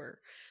that they were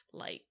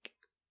like,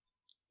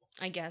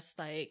 I guess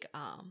like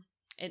an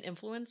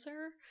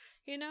influencer,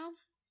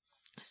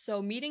 So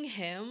meeting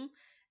him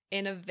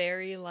in a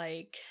very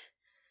like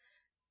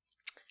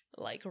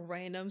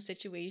random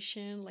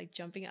situation, like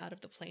jumping out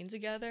of the plane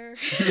together.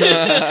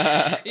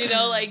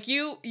 Like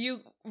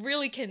you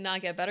really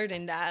cannot get better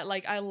than that.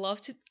 Like I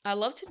love to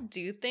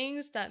do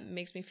things that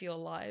makes me feel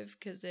alive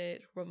because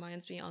it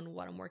reminds me on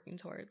what I'm working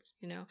towards,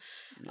 Yeah.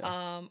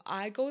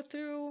 I go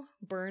through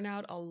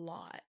burnout a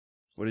lot.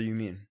 What do you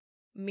mean?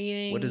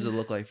 Meaning, what does it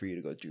look like for you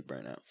to go through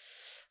burnout?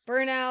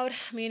 Burnout,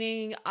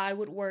 meaning I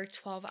would work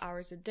 12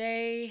 hours a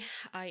day.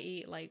 I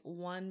eat like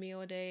one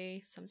meal a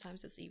day.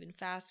 Sometimes it's even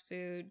fast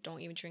food.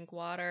 Don't even drink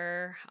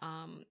water.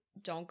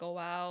 Don't go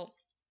out.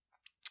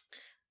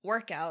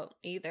 Work out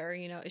either.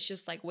 It's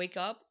just like wake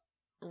up,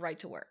 right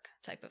to work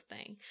type of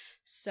thing.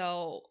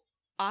 So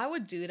I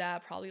would do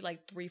that probably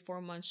like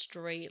 3-4 months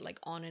straight, like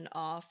on and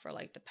off for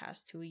like the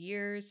past 2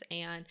 years.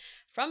 And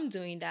from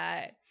doing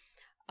that,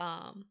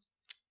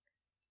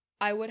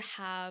 I would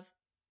have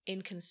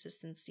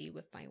inconsistency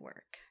with my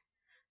work.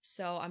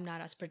 So I'm not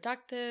as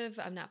productive.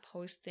 I'm not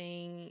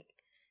posting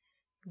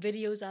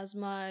videos as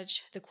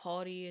much. The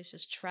quality is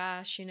just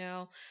trash, And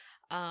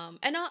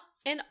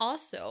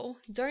also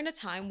during the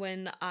time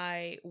when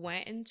I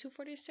went into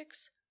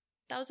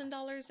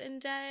 $46,000 in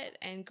debt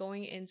and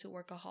going into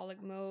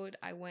workaholic mode,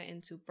 I went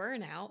into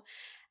burnout.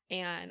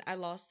 And I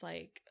lost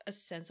like a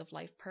sense of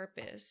life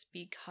purpose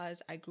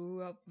because I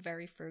grew up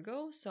very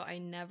frugal. So I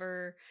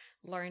never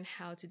learned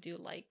how to do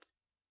like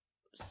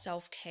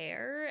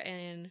self-care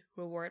and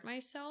reward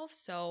myself.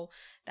 So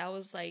that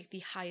was like the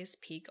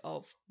highest peak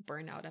of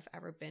burnout I've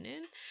ever been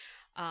in.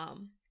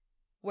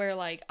 where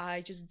like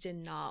I just did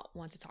not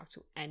want to talk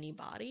to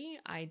anybody.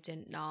 I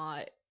did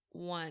not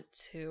want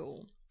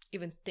to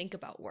even think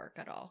about work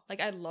at all.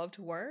 Like I loved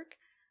work,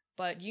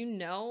 but you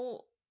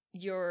know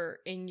you're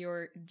in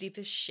your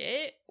deepest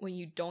shit when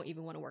you don't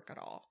even want to work at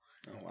all.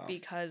 Oh wow.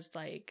 Because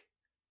like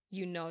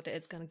you know that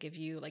it's gonna give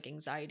you like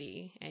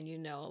anxiety, and you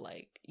know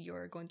like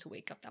you're going to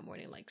wake up that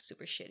morning like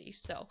super shitty.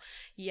 So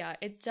yeah,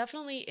 it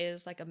definitely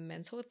is like a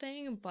mental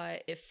thing,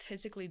 but it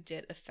physically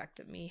did affect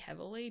me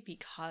heavily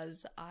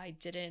because I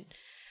didn't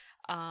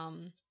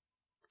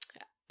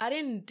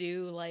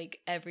do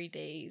like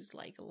everyday's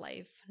like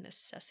life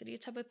necessity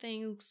type of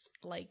things,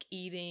 like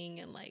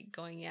eating and like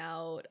going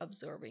out,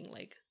 absorbing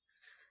like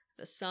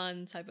the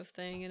sun type of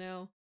thing, you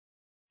know?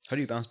 How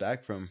do you bounce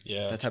back from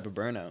Yeah. that type of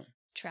burnout?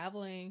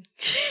 Traveling.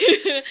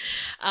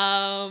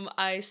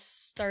 I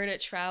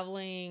started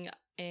traveling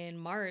in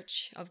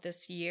March of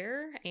this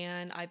year,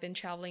 and I've been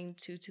traveling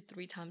 2 to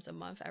 3 times a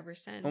month ever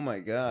since. Oh my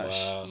gosh.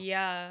 Wow.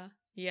 Yeah.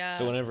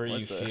 So whenever What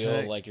you the feel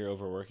heck? like you're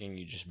overworking,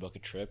 you just book a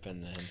trip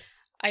and then.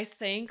 I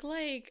think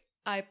like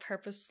I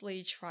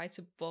purposely try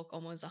to book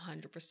almost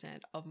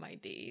 100% of my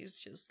days,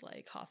 just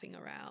like hopping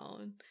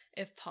around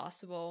if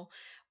possible.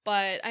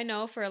 But I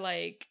know for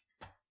like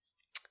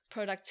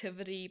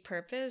productivity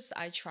purpose,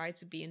 I try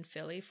to be in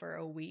Philly for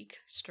a week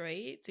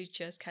straight to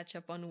just catch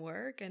up on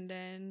work, and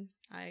then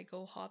I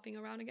go hopping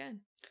around again.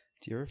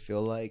 Do you ever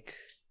feel like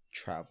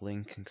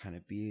traveling can kind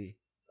of be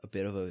a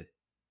bit of a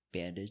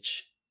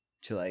bandage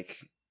to like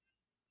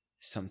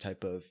some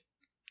type of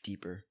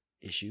deeper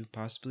issue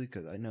possibly?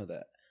 Because I know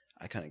that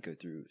I kind of go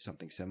through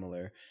something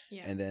similar,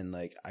 Yeah. and then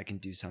like I can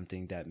do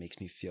something that makes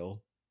me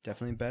feel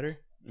definitely better,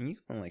 and you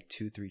go on like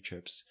 2-3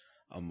 trips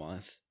a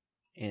month,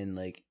 and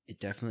like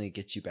it definitely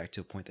gets you back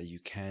to a point that you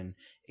can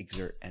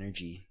exert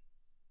energy.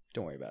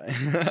 Don't worry about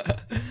it.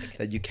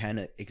 That you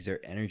can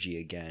exert energy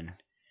again.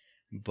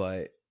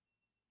 But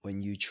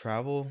when you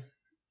travel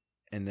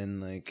and then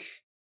like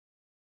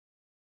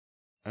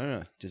I don't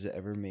know, does it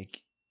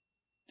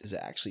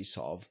actually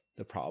solve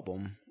the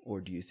problem,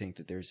 or do you think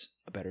that there's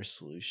a better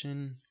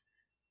solution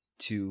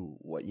to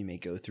what you may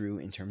go through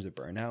in terms of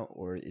burnout,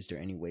 or is there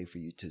any way for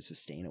you to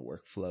sustain a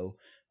workflow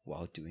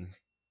while doing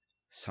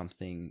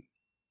something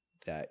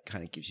that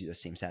kind of gives you the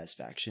same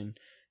satisfaction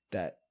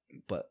that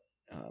but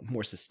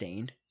more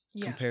sustained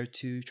compared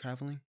to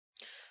traveling?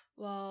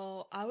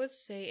 Well, I would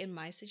say in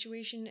my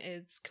situation,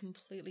 it's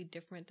completely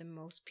different than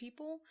most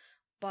people.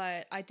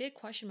 But I did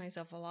question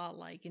myself a lot,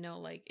 like, you know,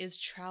 like, is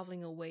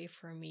traveling a way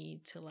for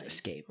me to, like,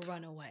 Escape.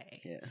 run away?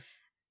 Yeah.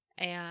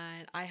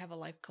 And I have a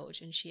life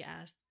coach, and she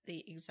asked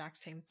the exact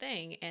same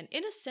thing. And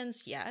in a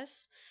sense,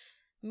 yes.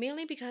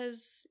 Mainly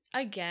because,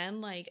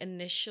 again, like,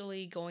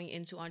 initially going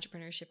into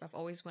entrepreneurship, I've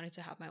always wanted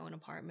to have my own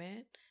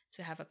apartment,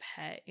 to have a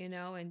pet, you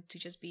know, and to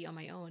just be on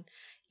my own.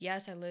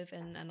 Yes, I live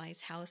in a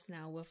nice house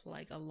now with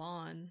like a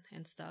lawn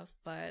and stuff,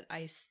 but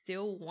I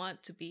still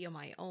want to be on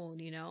my own,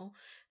 you know?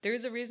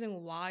 There's a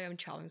reason why I'm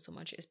traveling so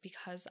much, is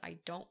because I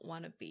don't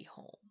want to be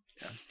home.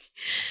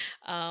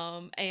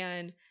 Yeah.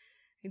 And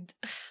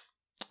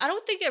I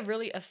don't think it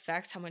really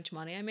affects how much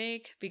money I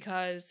make,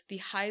 because the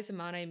highest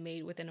amount I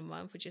made within a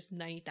month, which is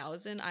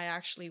 90,000, I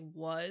actually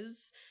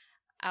was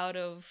out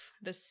of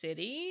the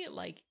city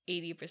like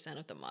 80%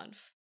 of the month.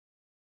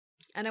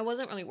 And I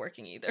wasn't really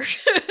working either.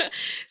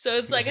 So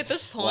it's like at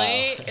this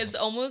point, Wow. it's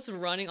almost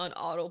running on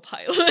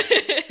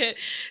autopilot.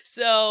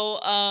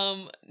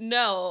 So,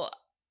 no,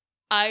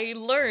 I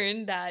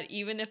learned that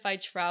even if I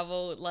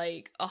traveled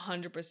like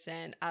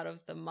 100% out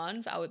of the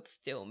month, I would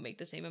still make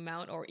the same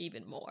amount or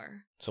even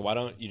more. So why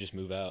don't you just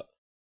move out?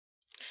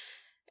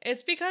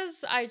 It's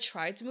because I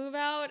tried to move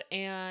out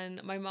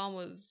and my mom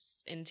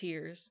was in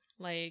tears.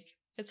 Like,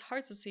 it's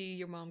hard to see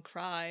your mom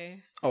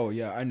cry. Oh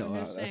yeah, I know I'm how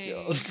just that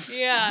saying. feels.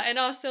 Yeah, and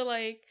also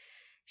like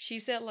she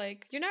said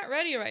like, you're not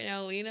ready right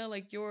now, Lena.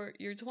 Like you're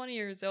 20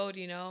 years old,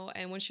 you know,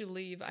 and once you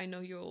leave, I know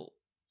you'll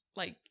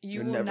like you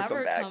You'll will never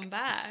never come come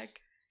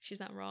back. She's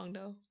not wrong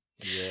though.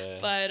 Yeah.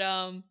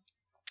 But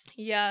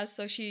yeah,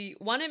 so she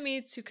wanted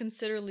me to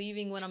consider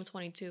leaving when I'm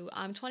 22.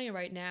 I'm 20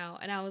 right now,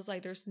 and I was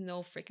like, there's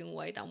no freaking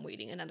way that I'm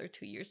waiting another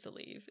 2 years to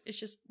leave. It's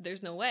just,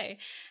 there's no way.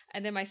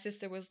 And then my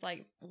sister was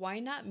like, why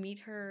not meet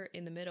her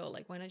in the middle?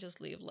 Like, why not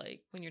just leave,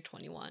 like, when you're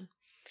 21?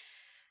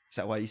 Is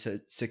that why you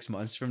said 6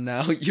 months from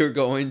now you're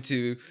going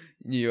to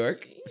New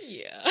York?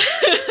 Yeah.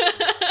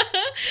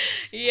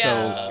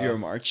 Yeah. So you're a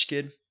March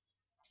kid?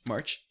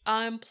 March?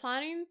 I'm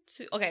planning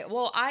to. Okay,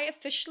 well, I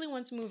officially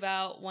want to move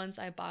out once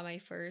I buy my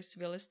first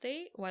real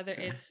estate, whether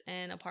Okay. it's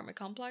an apartment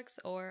complex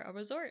or a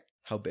resort.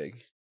 How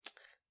big?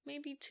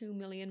 Maybe 2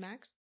 million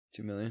max.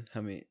 2 million?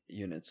 How many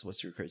units?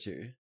 What's your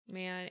criteria?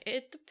 Man,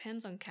 it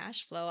depends on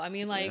cash flow. I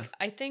mean, like, Yeah.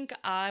 I think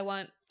I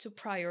want to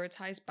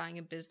prioritize buying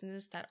a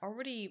business that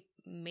already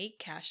make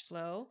cash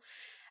flow.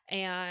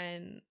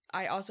 And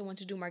I also want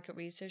to do market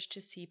research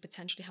to see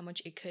potentially how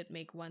much it could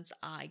make once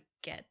I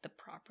get the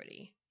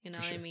property. You know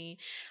For what I sure. mean?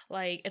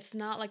 Like, it's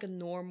not like a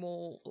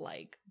normal,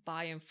 like,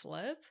 buy and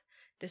flip.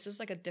 this is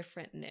like a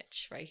different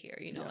niche right here,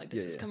 you know, Yeah, like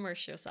this yeah, is yeah.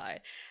 commercial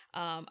side.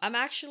 I'm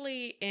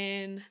actually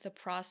in the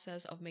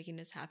process of making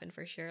this happen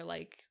for sure.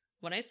 Like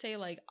when I say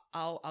like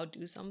I'll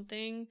do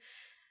something,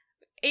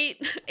 8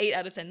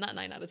 out of 10, not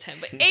 9 out of 10,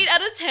 but 8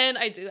 out of 10,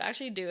 I do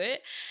actually do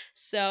it.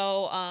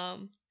 So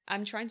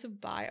I'm trying to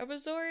buy a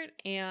resort,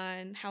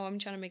 and how I'm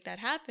trying to make that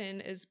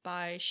happen is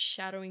by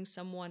shadowing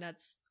someone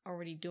that's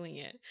already doing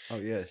it. Oh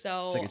yeah.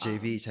 So It's like a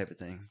JV type of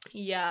thing.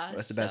 Yeah, Well,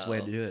 that's the best way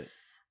to so do it.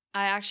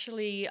 I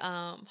actually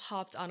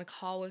hopped on a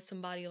call with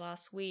somebody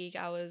last week.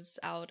 I was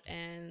out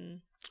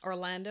in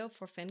Orlando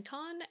for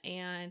FinCon,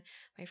 and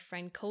my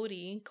friend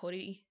Cody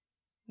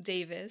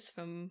Davis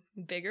from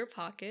Bigger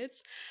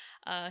Pockets,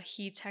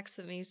 he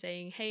texted me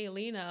saying, "Hey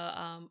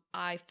Lena,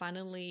 I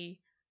finally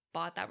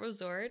bought that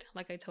resort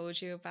like I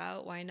told you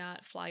about. Why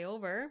not fly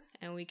over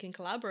and we can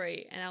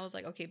collaborate?" And I was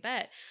like, "Okay,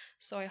 bet."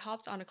 So I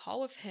hopped on a call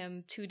with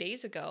him 2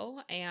 days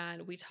ago,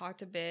 and we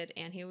talked a bit,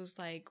 and he was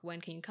like, "When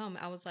can you come?"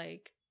 I was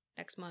like,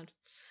 "Next month."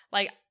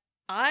 Like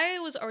I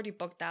was already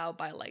booked out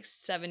by like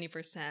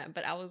 70%,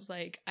 but I was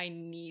like, I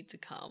need to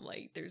come.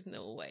 Like, there's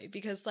no way.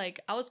 Because like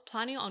I was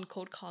planning on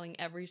cold calling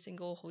every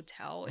single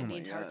hotel in Oh the my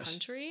entire gosh.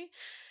 country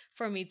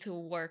for me to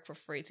work for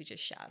free, to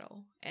just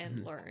shadow and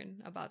Mhm.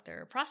 learn about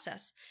their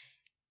process.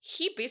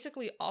 He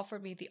basically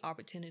offered me the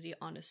opportunity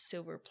on a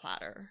silver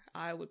platter.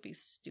 I would be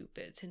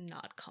stupid to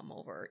not come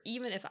over,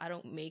 even if I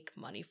don't make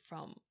money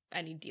from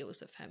any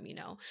deals with him, you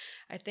know?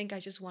 I think I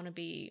just want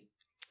the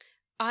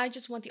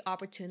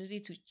opportunity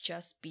to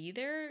just be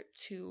there,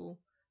 to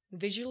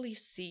visually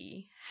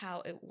see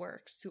how it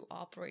works to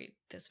operate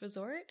this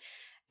resort.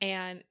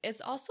 And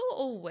it's also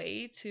a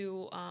way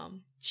to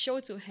show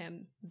to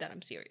him that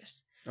I'm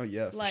serious. Oh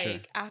yeah, for Like sure.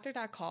 after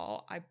that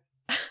call, I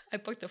I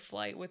booked a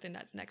flight within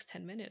that next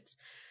 10 minutes.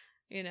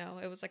 You know,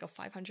 it was like a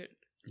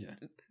Yeah.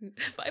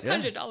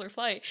 $500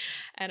 flight,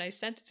 and I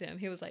sent it to him.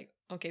 He was like,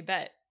 "Okay,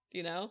 bet."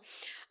 You know,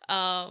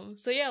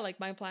 so yeah, like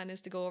my plan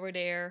is to go over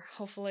there,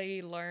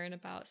 hopefully learn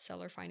about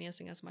seller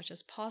financing as much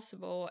as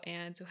possible,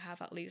 and to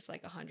have at least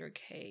like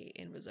 100K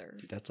in reserve.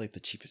 Dude, that's like the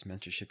cheapest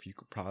mentorship you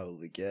could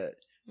probably get.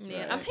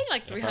 Yeah, Right. I'm paying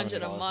like Yeah, $300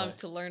 a $500, month right.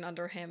 to learn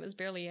under him. It's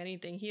barely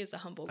anything. He is a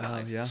humble Oh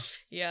guy. yeah.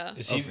 Yeah.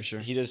 Is Oh, he for sure.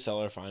 He does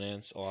seller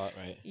finance a lot,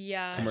 right?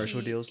 Yeah.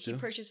 Commercial deals, He too?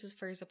 purchased his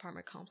first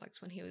apartment complex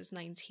when he was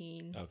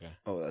 19. Okay.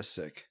 Oh, that's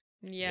sick.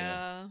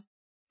 Yeah.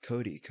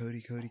 Cody.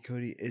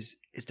 Is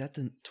that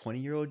the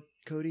 20-year-old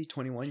Cody?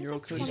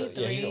 21-year-old He's like Cody?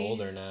 23. He's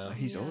older now.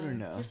 He's older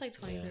now. He's like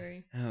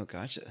 23. Oh,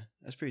 gotcha.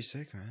 That's pretty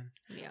sick, man.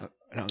 Yeah.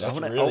 That's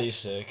really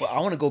sick. Well, I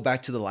want to go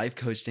back to the life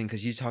coach thing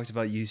because you talked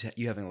about you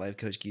having a life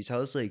coach. Can you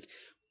tell us like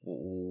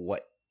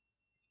what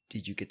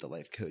did you get the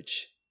life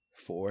coach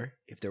for?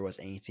 If there was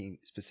anything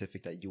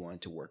specific that you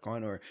wanted to work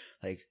on, or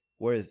like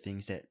what are the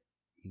things that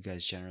you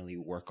guys generally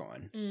work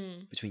on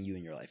between you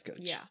and your life coach?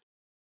 Yeah.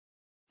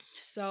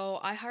 So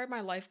I hired my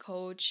life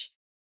coach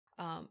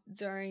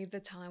during the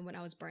time when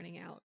I was burning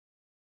out.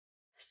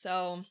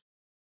 So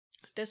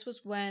this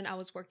was when I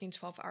was working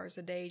 12 hours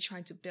a day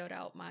trying to build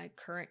out my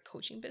current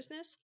coaching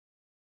business.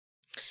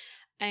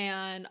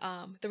 And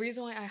the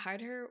reason why I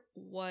hired her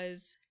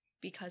was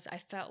because I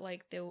felt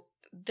like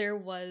there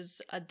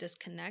was a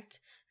disconnect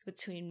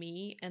between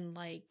me and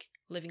like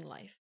living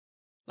life.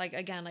 Like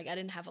again, like I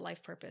didn't have a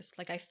life purpose.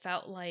 Like I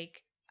felt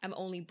like I'm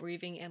only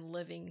breathing and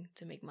living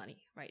to make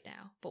money right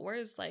now. But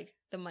where's like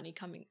the money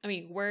coming? I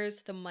mean, where's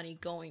the money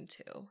going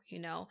to? You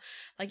know,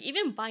 like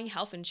even buying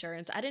health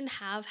insurance. I didn't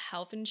have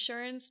health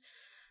insurance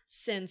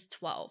since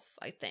 12,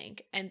 I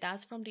think, and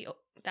that's from the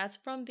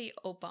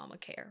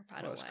Obamacare,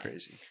 by the way. That's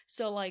crazy.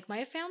 So like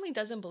my family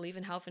doesn't believe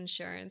in health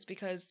insurance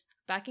because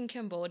back in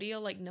Cambodia,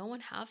 like no one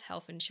have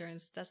health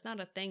insurance. That's not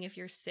a thing. If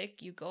you're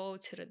sick, you go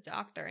to the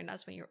doctor, and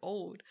that's when you're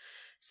old.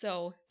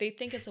 So they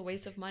think it's a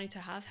waste of money to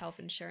have health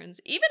insurance.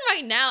 Even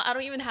right now, I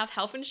don't even have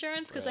health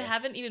insurance because I Right.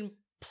 haven't even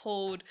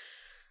pulled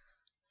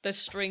the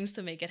strings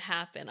to make it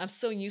happen. I'm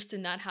so used to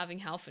not having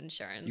health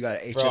insurance. You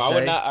got an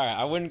HSA? Bro,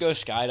 I wouldn't go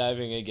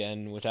skydiving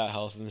again without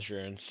health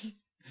insurance.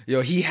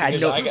 Yo, he had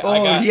Because no. I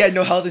got- he had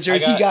no health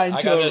insurance. He got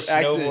into a an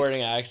accident.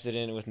 snowboarding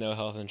accident with no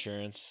health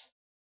insurance.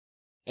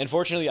 And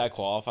fortunately, I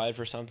qualified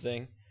for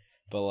something,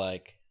 but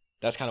like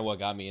that's kind of what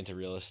got me into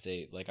real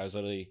estate. Like I was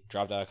literally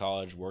dropped out of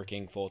college,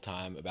 working full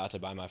time, about to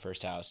buy my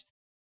first house,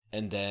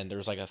 and then there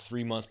was like a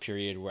 3-month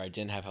period where I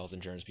didn't have health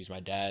insurance because my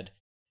dad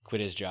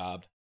quit his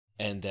job,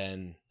 and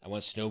then I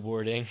went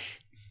snowboarding.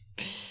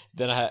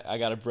 Then I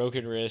got a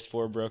broken wrist,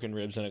 4 broken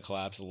ribs, and a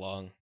collapsed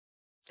lung.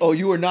 Oh,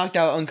 you were knocked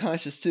out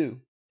unconscious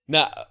too.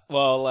 Nah,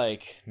 well,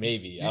 like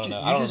maybe I don't know.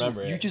 I don't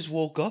remember You it. just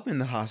woke up in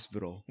the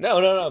hospital.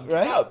 No,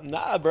 Right?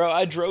 nah, bro.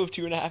 I drove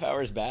 2.5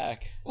 hours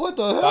back What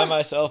the by heck?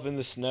 myself in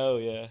the snow.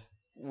 Yeah.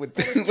 With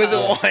That was with the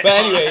tough. one. But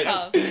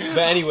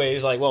anyway,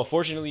 Tough. like, well,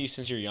 fortunately,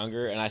 since you're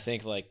younger, and I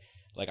think like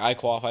I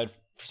qualified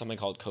for something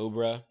called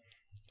Cobra,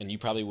 and you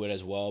probably would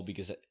as well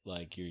because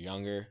like you're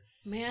younger.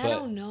 Man, But- I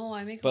don't know.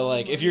 I make. But a lot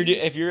like of if you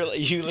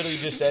money. literally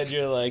just said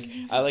you're like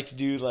I like to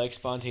do like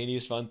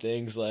spontaneous fun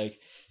things, like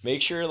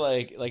make sure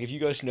like if you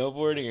go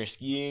snowboarding or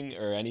skiing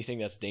or anything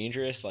that's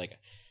dangerous, like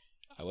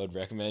I would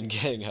recommend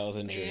getting health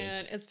Man,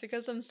 insurance. it's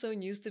because I'm so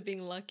used to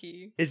being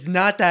lucky. It's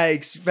not that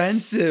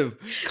expensive.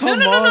 Come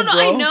no, on, bro.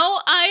 I know.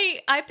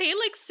 I pay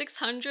like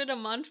 $600 a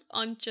month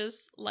on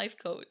just life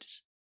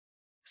coach.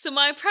 So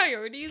my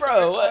priorities,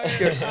 Bro, what?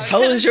 Your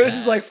health insurance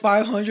is like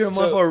 $500 a month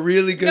So- for a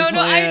really good plan.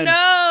 No, I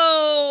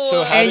know.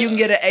 So how And do- you can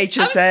get an I'm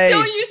HSA.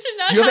 so used to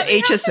not Do you have an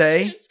having health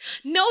HSA? insurance.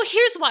 No,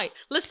 here's why.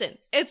 Listen,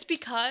 it's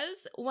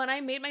because when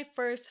I made my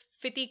first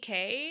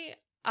 50K,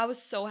 I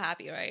was so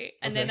happy, right?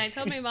 And then Okay. I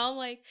told my mom,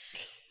 like,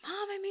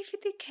 Mom, I made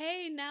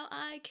 50K. Now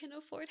I can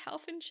afford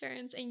health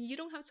insurance and you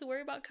don't have to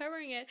worry about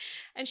covering it.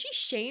 And she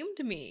shamed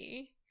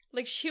me.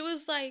 Like, she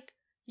was like,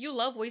 you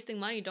love wasting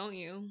money, don't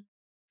you?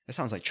 That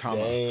sounds like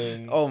trauma.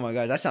 Dang. Oh my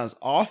god, that sounds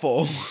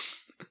awful.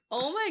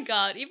 Oh my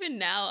God. Even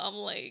now, I'm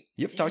like,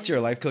 You have to talk to your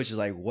damn. life coach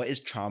like what is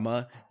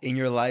trauma in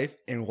your life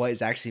and what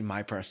is actually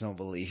my personal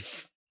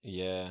belief.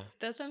 Yeah.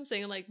 That's what I'm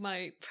saying. Like,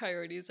 my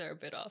priorities are a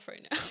bit off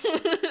right now.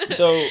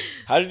 So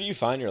how did you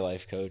find your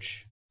life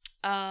coach?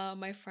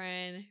 My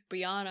friend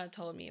Brianna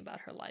told me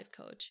about her life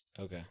coach.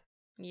 Okay.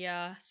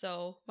 Yeah,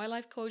 so my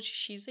life coach,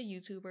 she's a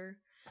YouTuber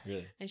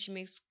Really? and she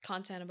makes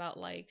content about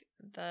like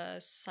the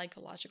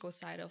psychological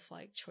side of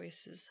like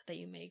choices that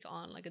you make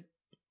on like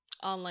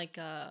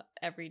a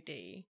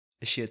everyday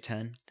Is she a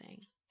 10?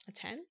 thing. A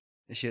 10?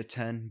 Is she a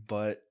 10?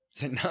 But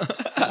no. No,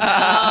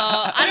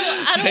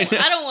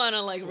 I don't want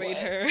to like rate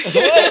her.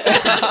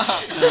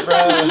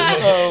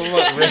 Oh,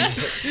 what?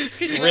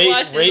 Because she might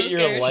watch this, rate I'm your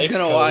scared. life She's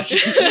gonna coach.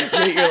 watch.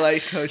 Rate your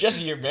life coach.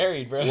 Jesse, you're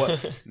married, bro.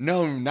 What?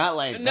 No, not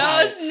like No,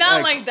 that. it's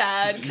not like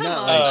that. Come not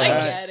on, like I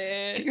that.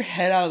 get Get your it.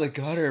 head out of the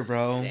gutter,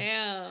 bro.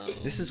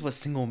 Damn. This is what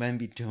single men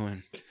be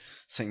doing.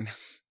 It's like,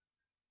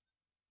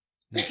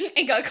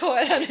 It got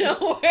caught out of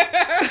nowhere.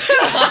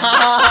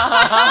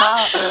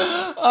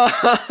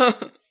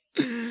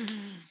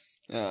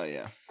 oh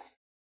yeah.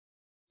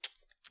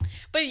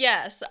 But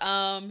yes,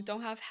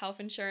 don't have health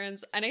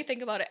insurance, and I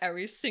think about it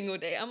every single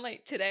day. I'm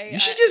like, today You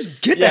should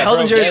just get the Yeah, health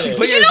bro, insurance get to it.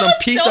 put you you know some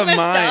what's peace so of messed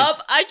mind.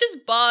 up? I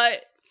just bought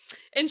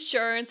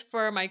insurance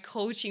for my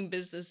coaching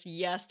business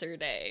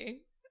yesterday,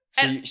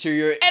 So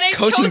your and I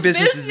coaching chose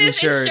business business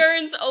is insured.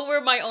 insurance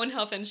over my own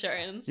health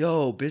insurance.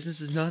 Yo,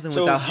 business is nothing So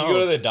do without you health. go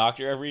to the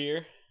doctor every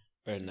year?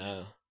 Or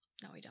no?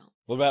 No, we don't.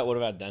 What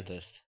about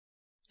dentist?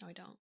 No, we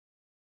don't.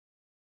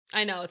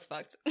 I know it's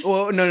fucked.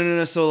 Well,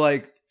 no. So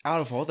like, out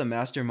of all the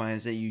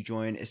masterminds that you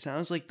join, it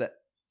sounds like the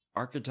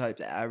archetype,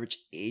 the average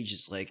age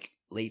is like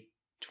late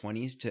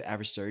 20s to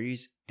average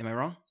 30s. Am I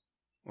wrong?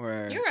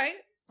 Or You're right.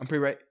 I'm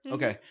pretty right. Mhm.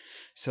 Okay,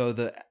 so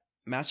the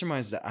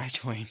masterminds that I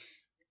join,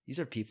 these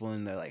are people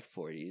in their like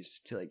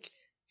 40s to like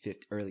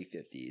early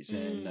 50s,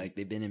 and Mm. like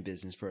they've been in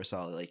business for a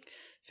solid like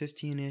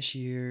 15-ish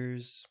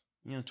years,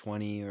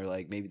 20, or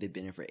like maybe they've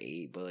been in for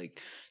 8, but like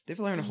they've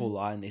learned a whole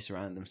lot, and they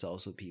surround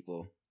themselves with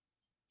people,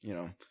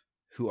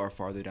 who are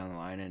farther down the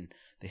line, and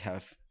they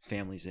have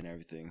families and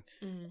everything.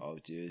 Mm. Oh,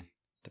 dude,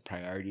 the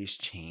priorities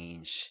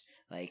change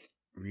like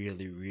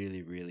really,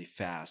 really, really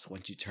fast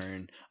once you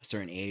turn a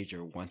certain age,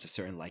 or once a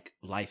certain like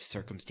life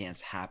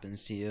circumstance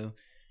happens to you.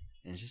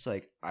 And it's just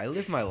like, I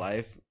live my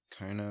life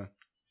kind of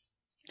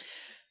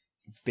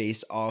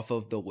based off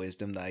of the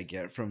wisdom that I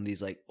get from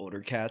these like older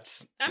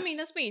cats. I mean,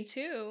 that's me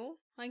too.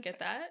 I get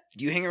that.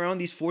 Do you hang around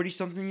these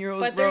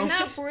 40-something-year-olds, But bro? they're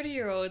not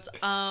 40-year-olds.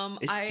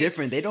 It's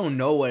different. They don't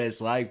know what it's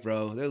like,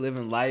 bro. They're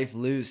living life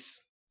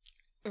loose.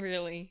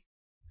 Really.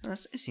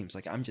 It seems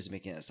like I'm just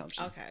making an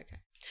assumption. Okay.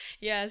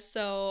 Yeah,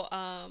 so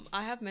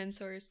I have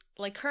mentors.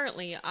 Like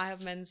currently I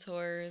have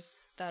mentors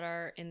that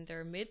are in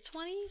their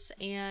mid-20s,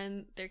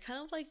 and they're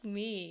kind of like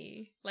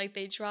me. Like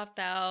they dropped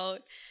out,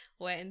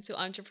 went into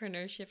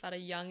entrepreneurship at a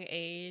young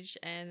age,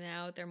 and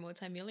now they're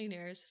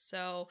multimillionaires.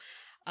 So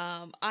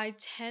I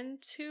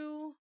tend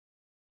to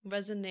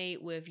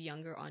resonate with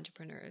younger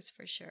entrepreneurs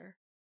for sure.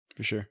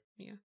 For sure.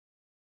 Yeah.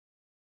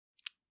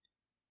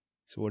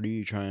 So what are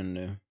you trying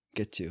to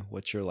get to?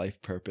 What's your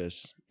life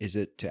purpose? Is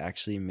it to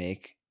actually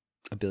make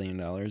 $1 billion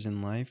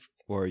in life,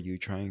 or are you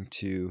trying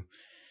to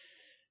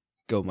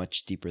go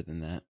much deeper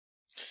than that?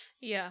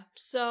 Yeah,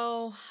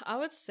 so I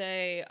would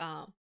say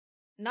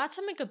not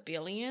to make $1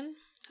 billion.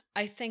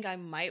 I think I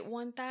might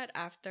want that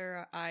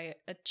after I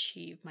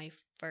achieve my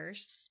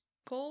first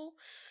goal.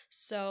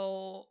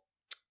 So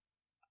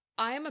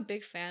I am a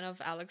big fan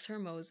of Alex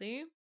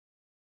Hermosi,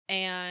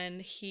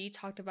 and he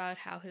talked about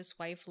how his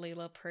wife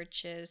Layla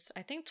purchased,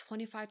 I think,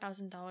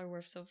 $25,000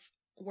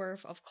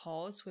 worth of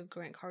calls with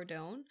Grant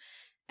Cardone.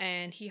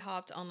 And he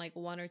hopped on like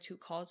 1 or 2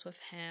 calls with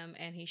him,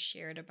 and he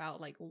shared about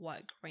like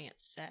what Grant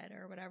said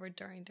or whatever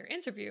during their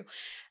interview.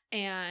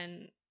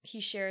 And he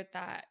shared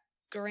that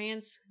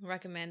Grants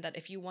recommend that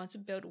if you want to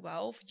build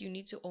wealth, you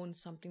need to own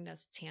something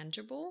that's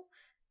tangible,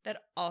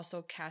 that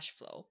also cash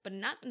flow, but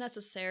not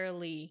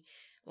necessarily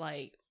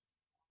like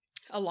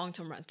a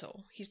long-term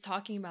rental. He's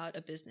talking about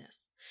a business.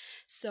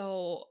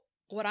 So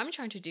what I'm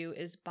trying to do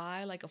is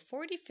buy like a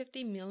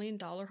 $40-50 million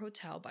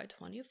hotel by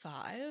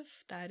 25.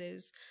 That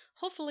is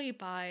hopefully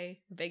by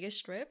Vegas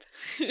Strip.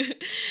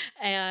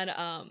 And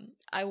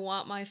I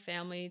want my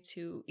family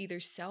to either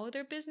sell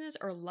their business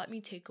or let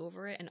me take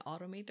over it and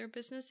automate their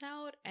business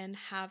out and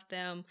have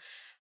them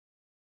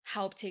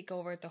help take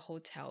over the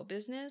hotel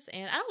business.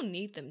 And I don't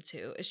need them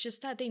to. It's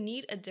just that they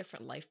need a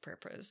different life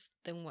purpose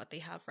than what they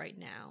have right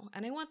now.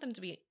 And I want them to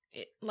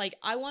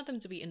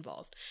be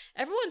involved.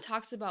 Everyone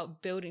talks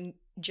about building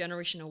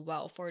generational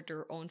wealth for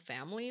their own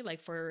family,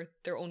 like for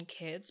their own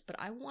kids, but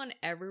I want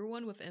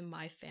everyone within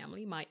my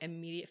family, my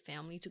immediate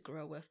family, to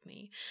grow with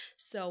me.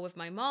 So with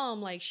my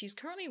mom, like she's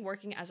currently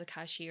working as a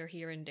cashier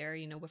here and there,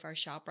 with our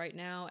shop right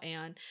now.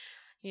 And,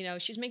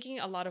 she's making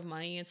a lot of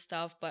money and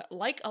stuff, but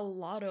like a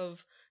lot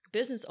of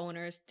business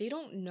owners, they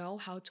don't know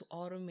how to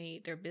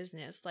automate their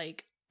business.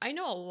 Like I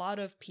know a lot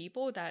of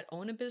people that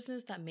own a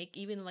business that make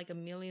even like $1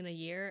 million a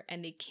year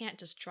and they can't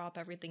just drop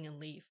everything and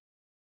leave,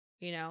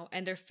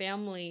 and their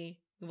family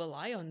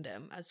rely on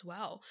them as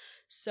well.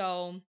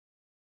 So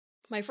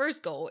my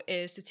first goal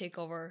is to take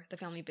over the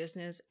family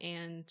business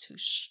and to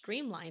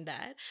streamline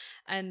that.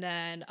 And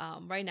then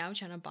right now I'm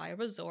trying to buy a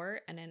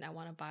resort, and then I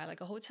want to buy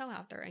like a hotel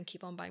after and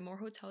keep on buying more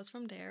hotels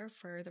from there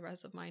for the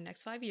rest of my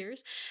next 5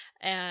 years.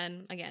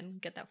 And again,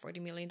 get that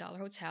 $40 million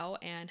hotel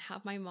and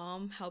have my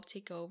mom help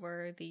take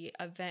over the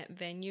event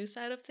venue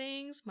side of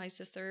things. My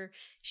sister,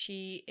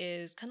 she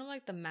is kind of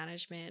like the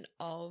management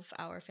of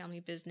our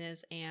family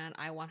business, and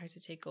I want her to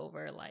take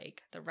over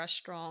like the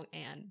restaurant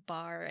and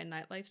bar and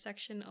nightlife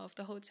section of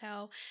the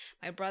hotel.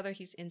 My brother,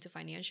 he's into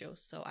financials,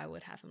 so I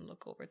would have him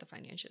look over the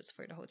financials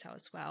for the hotel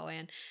as well.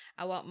 And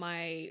I want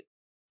my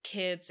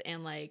kids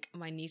and like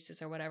my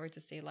nieces or whatever to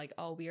say like,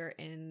 oh, we are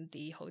in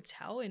the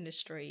hotel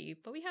industry,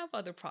 but we have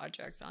other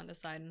projects on the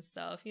side and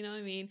stuff, you know what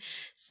I mean?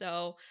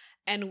 So,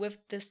 and with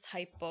this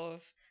type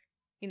of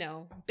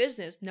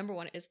business, number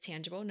one, it's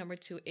tangible. Number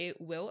two, it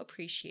will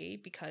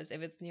appreciate, because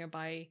if it's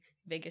nearby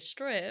Vegas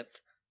Strip,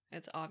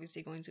 it's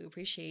obviously going to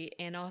appreciate.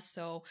 And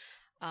also,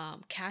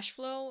 cash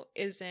flow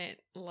isn't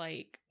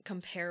like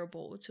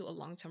comparable to a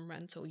long-term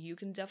rental. You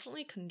can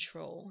definitely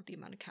control the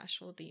amount of cash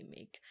flow that you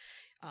make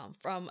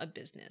from a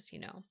business,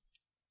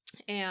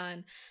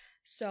 And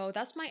so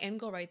that's my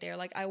end goal right there.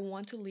 Like I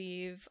want to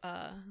leave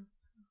a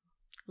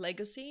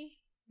legacy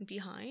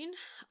behind.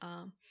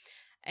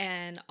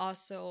 And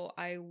also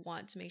I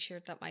want to make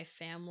sure that my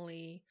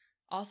family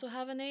also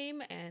have a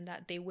name and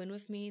that they win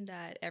with me,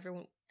 that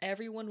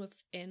everyone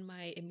within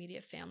my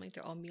immediate family,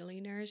 they're all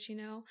millionaires,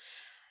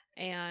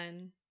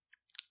 And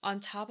on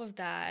top of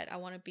that, I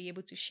want to be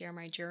able to share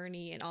my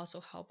journey and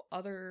also help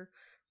other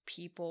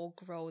people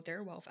grow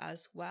their wealth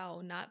as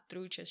well, not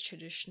through just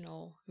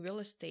traditional real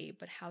estate,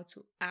 but how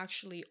to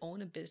actually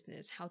own a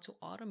business, how to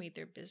automate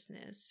their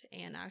business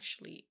and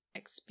actually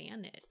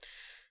expand it.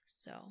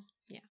 So,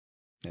 yeah.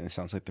 And it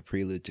sounds like the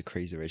prelude to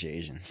Crazy Rich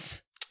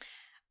Asians.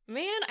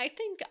 Man, I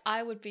think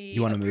I would be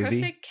You want a movie?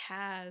 Perfect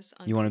cast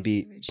on You want to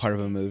Crazy be Rich part of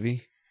a Asians.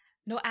 movie?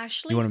 No,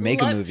 actually, You want to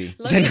make a movie?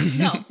 Let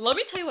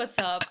me tell you what's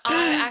up.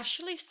 I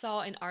actually saw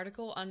an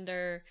article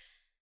under,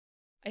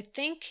 I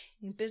think,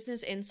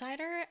 Business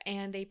Insider,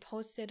 and they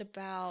posted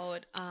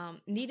about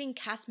needing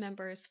cast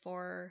members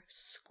for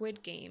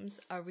Squid Games,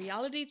 a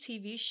reality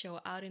TV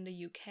show out in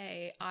the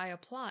UK. I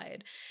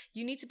applied.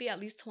 You need to be at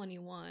least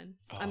 21.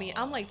 I mean,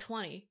 I'm like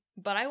 20,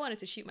 but I wanted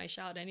to shoot my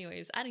shot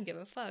anyways. I didn't give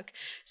a fuck.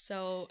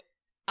 So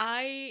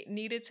I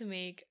needed to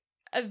make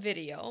a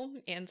video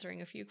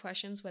answering a few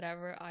questions,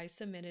 whatever. I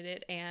submitted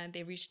it, and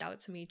they reached out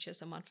to me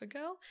just a month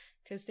ago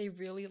because they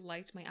really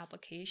liked my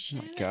application.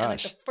 Oh my And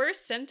like gosh. the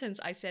first sentence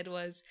I said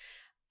was,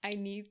 I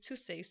need to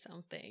say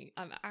something.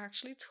 I'm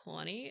actually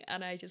 20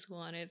 and I just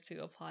wanted to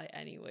apply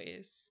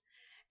anyways.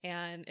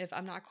 And if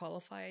I'm not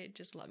qualified,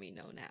 just let me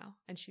know now.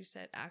 And she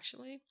said,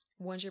 actually,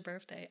 when's your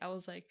birthday? I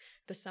was like,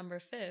 December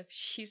 5th.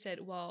 She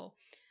said, well,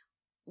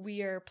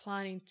 we are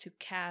planning to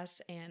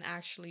cast and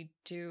actually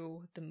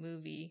do the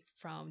movie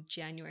from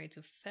January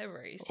to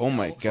February. Oh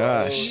my So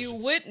gosh. you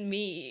would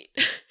meet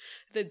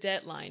the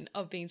deadline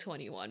of being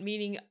 21,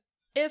 meaning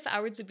if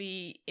I were to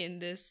be in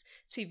this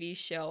TV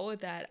show,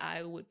 that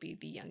I would be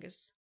the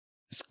youngest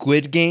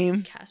Squid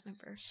Game? cast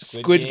member.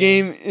 Squid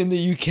Game in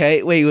the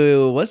UK? Wait.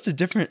 What's the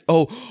difference?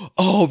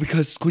 Oh,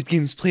 because Squid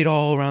Game's played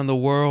all around the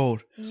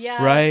world.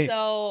 Yeah, Right?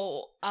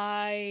 so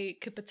I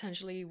could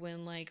potentially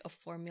win like a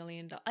 $4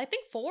 million. I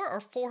think 4 or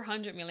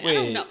 400 million. I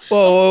don't Wait. know.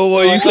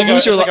 Whoa. You It's could like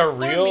lose your it's like life. a 4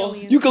 real.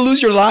 million. You could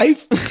lose your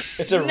life.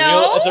 It's a No.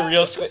 real. It's a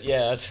real squid.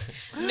 Yeah. That's,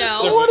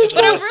 No, It's a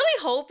but I'm real-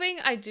 really hoping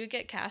I do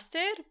get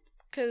casted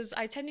because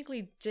I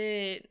technically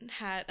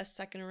had a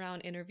second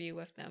round interview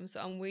with them.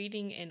 So I'm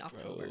waiting in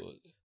October. Bro.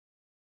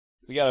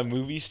 We got a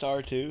movie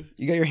star too.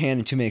 You got your hand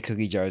in too many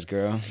cookie jars,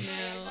 girl.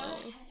 No.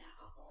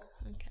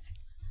 Okay.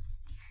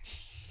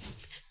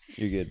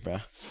 You're good, bro.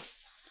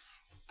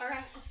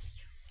 Alright.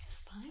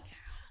 Bye, girl.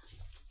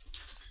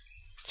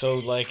 So,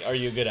 like, are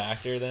you a good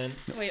actor then?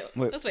 Wait,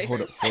 Wait, let's wait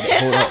hold first. up.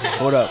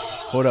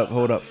 Alright.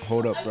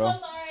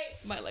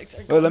 My legs are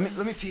Wait, gone.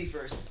 let me pee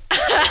first.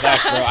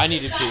 Facts, bro. I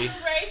need to pee.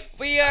 Right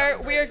we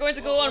are going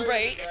to go on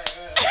break.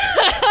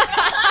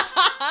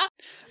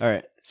 All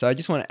right. So I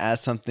just want to add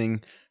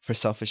something for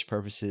selfish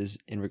purposes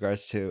in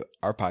regards to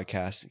our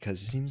podcast,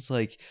 because it seems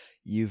like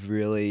you've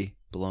really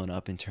blown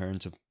up in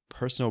terms of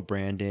personal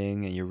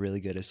branding and you're really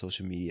good at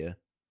social media.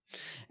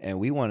 And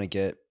we want to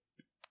get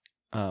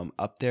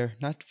up there,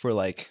 not for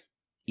like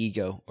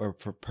ego or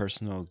for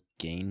personal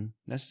gain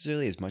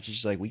necessarily, as much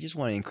as like we just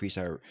want to increase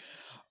our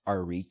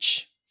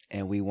reach,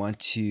 and we want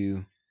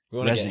to We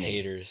want to get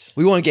haters.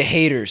 We want to get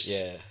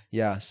haters. Yeah.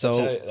 Yeah.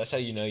 So that's how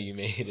you know you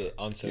made it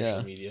on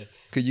social media.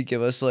 Could you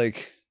give us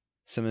like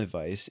some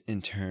advice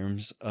in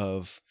terms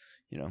of,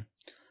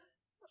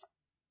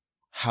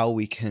 how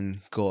we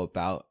can go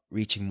about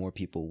reaching more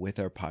people with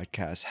our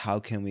podcast? How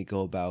can we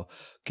go about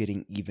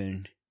getting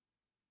even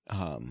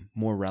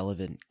more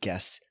relevant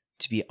guests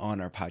to be on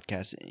our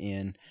podcast?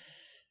 And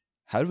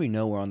how do we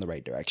know we're on the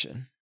right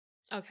direction?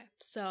 Okay,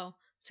 so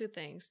 2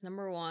 things.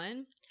 Number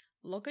 1,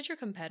 look at your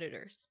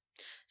competitors.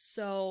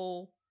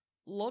 So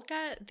look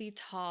at the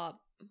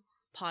top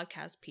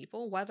podcast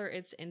people, whether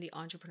it's in the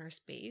entrepreneur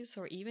space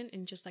or even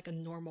in just like a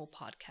normal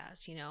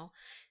podcast,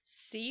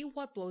 see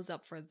what blows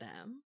up for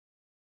them.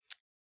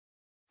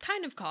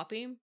 Kind of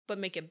copy, but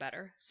make it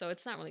better. So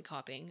it's not really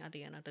copying at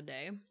the end of the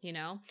day,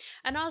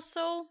 And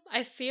also,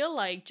 I feel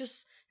like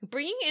just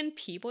bringing in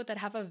people that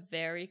have a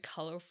very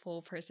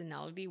colorful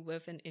personality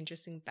with an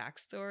interesting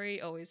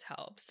backstory always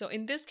helps. So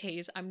in this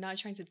case, I'm not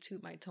trying to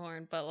toot my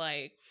horn, but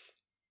like,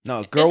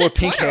 no, girl with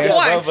pink hair.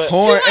 Horn? But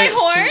Toot my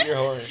horn. Toot your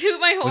horn. Toot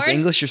my horn. Was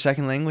English your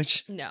second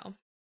language? No,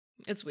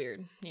 it's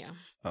weird. Yeah.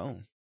 Oh.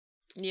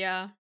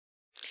 Yeah.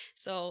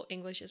 So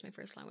English is my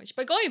first language.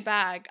 But going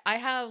back, I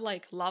have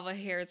like lava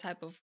hair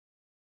type of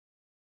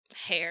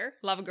hair,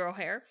 lava girl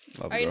hair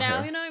right now,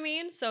 hair. you know what I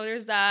mean? So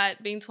there's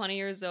that, being 20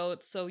 years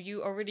old. So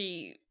you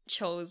already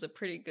chose a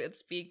pretty good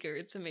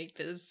speaker to make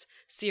this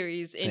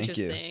series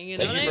interesting. You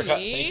know what I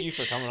mean? Thank you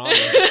for coming on.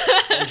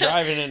 I'm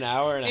driving an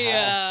hour and a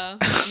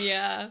half.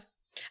 Yeah.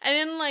 And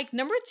then like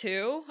number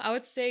 2, I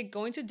would say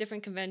going to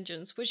different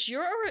conventions, which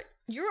you're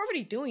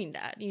already doing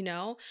that,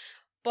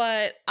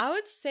 But I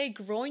would say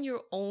growing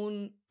your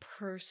own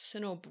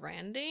personal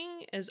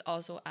branding is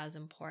also as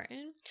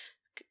important.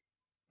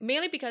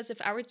 Mainly because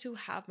if I were to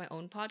have my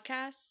own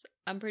podcast,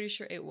 I'm pretty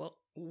sure it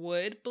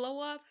would blow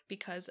up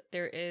because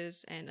there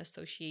is an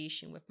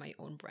association with my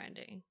own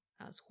branding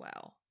as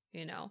well,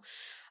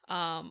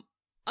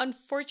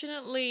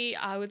 Unfortunately,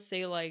 I would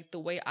say like the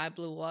way I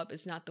blew up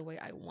is not the way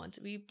I want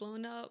to be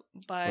blown up.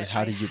 But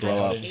how did you blow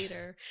up?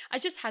 I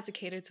just had to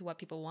cater to what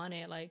people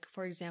wanted. Like,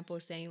 for example,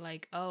 saying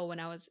like, oh, when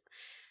I was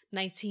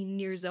 19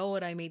 years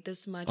old, I made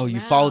this much. Oh, you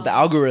followed the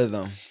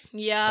algorithm.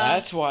 Yeah.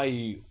 That's why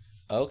you...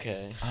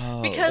 Okay.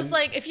 Oh. Because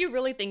like if you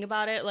really think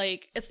about it,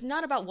 like it's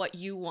not about what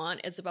you want,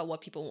 it's about what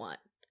people want.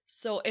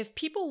 So if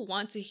people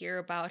want to hear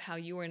about how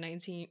you were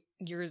 19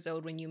 years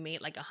old when you made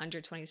like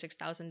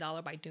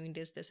 $126,000 by doing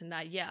this, and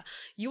that, yeah,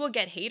 you will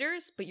get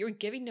haters, but you're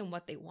giving them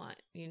what they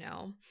want,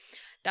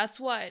 That's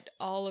what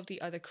all of the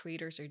other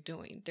creators are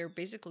doing. They're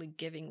basically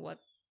giving what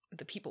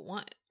the people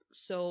want.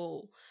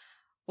 So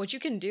what you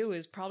can do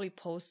is probably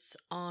post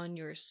on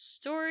your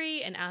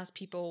story and ask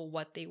people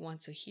what they want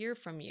to hear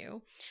from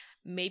you.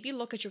 Maybe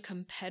look at your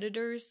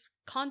competitors'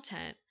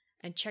 content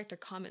and check their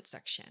comment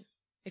section.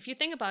 If you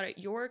think about it,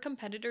 your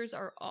competitors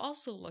are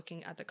also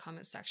looking at the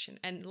comment section,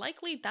 and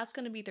likely that's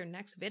going to be their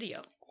next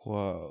video.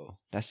 Whoa,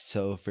 that's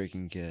so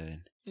freaking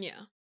good.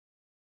 Yeah.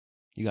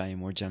 You got any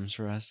more gems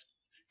for us?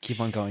 Keep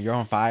on going. You're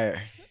on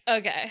fire.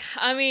 Okay.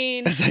 I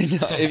mean... As I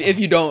know. If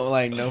you don't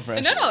like no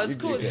friends. No, it's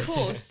cool. It's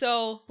cool.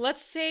 So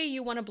let's say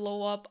you want to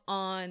blow up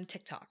on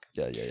TikTok.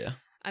 Yeah.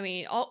 I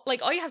mean, all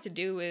you have to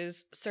do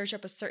is search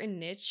up a certain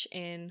niche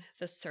in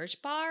the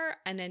search bar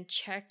and then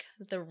check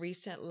the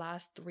recent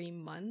last 3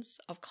 months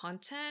of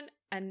content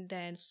and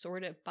then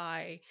sort it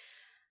by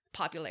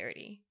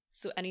popularity.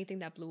 So anything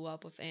that blew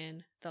up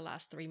within the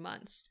last 3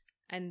 months.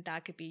 And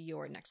that could be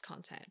your next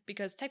content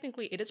because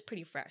technically it is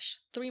pretty fresh.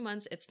 3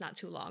 months, it's not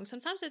too long.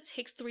 Sometimes it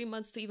takes 3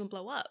 months to even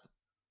blow up,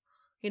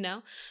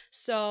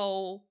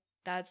 So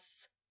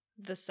that's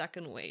the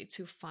second way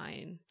to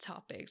find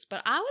topics.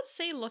 But I would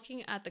say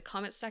looking at the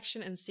comment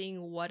section and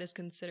seeing what is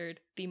considered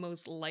the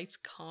most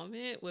liked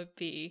comment would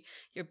be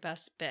your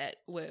best bet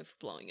with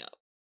blowing up.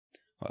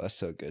 Wow, that's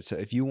so good. So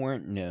if you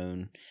weren't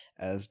known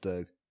as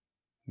the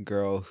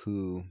girl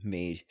who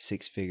made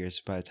 6 figures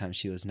by the time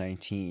she was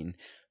 19,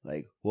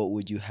 like what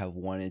would you have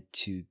wanted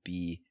to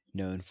be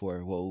known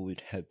for? What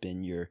would have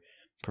been your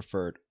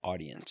preferred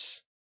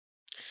audience?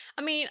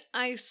 I mean,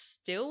 I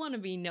still want to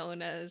be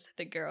known as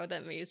the girl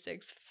that made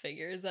 6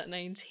 figures at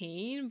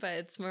 19, but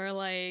it's more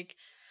like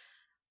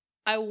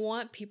I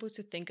want people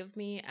to think of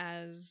me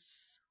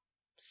as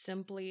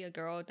simply a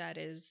girl that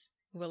is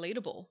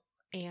relatable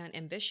and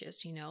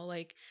ambitious,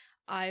 Like,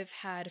 I've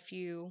had a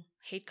few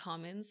hate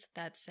comments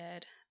that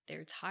said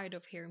they're tired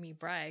of hearing me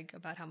brag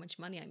about how much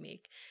money I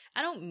make.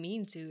 I don't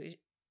mean to.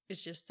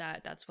 It's just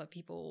that that's what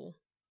people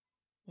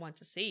want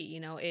to see.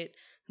 It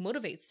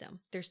motivates them.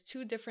 There's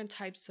 2 different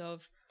types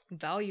of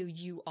value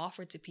you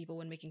offer to people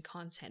when making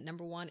content.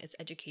 Number one, it's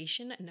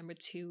education, and number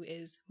two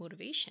is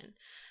motivation.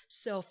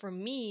 So for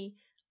me,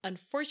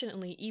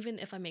 unfortunately, even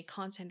if I make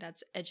content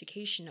that's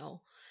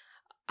educational,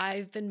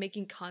 I've been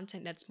making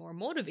content that's more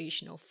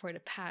motivational for the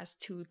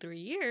past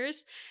 2-3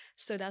 years.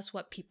 So that's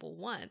what people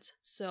want.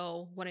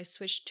 So when I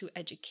switch to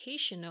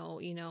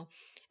educational,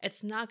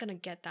 it's not going to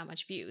get that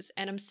much views.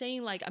 And I'm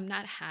saying like, I'm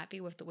not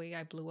happy with the way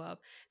I blew up,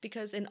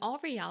 because in all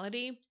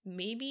reality,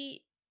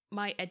 maybe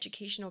my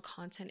educational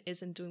content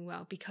isn't doing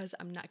well because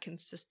I'm not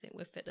consistent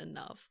with it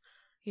enough.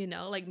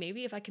 Like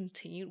maybe if I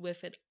continued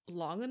with it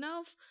long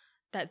enough,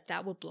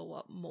 that would blow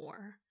up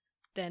more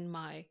than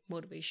my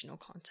motivational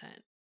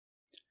content.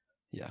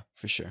 Yeah,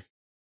 for sure.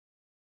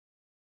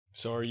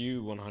 So are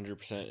you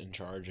 100% in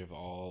charge of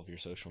all of your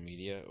social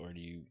media, or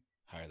do you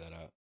hire that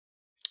out?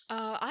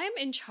 I'm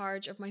in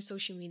charge of my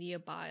social media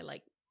by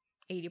like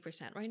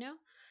 80% right now.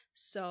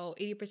 So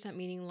 80%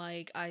 meaning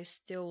like I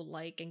still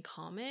like and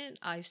comment,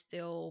 I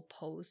still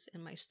post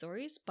in my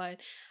stories, but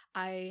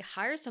I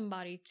hire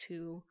somebody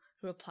to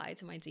reply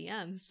to my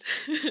DMs.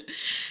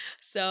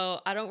 So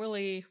I don't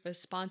really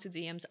respond to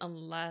DMs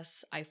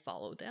unless I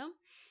follow them.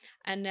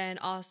 And then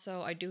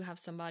also I do have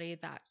somebody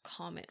that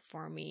comment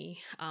for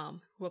me,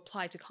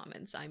 reply to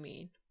comments, I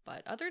mean.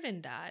 But other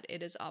than that,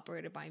 it is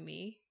operated by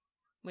me,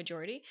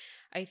 majority.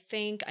 I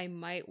think I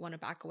might want to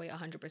back away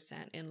 100%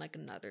 in like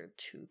another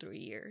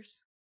 2-3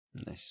 years.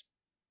 Nice.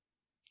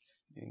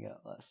 You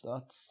got last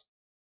thoughts?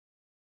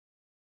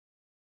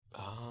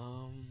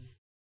 I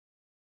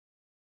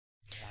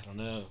don't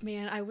know.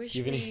 Man, I wish Do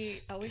you have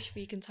any- I wish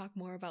we can talk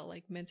more about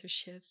like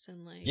mentorships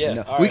and like Yeah.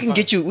 No, all we right, can fine.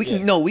 get you. We Yeah.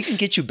 can no. We can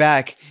get you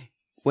back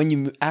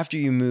after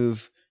you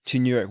move to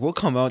New York. We'll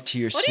come out to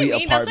your What do sweet you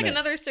mean? apartment. That's like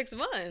another 6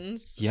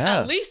 months. Yeah.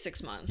 At least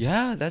 6 months.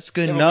 Yeah, that's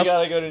good Yeah, but enough. we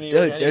gotta go to New York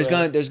Dude,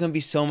 anyway. there's gonna be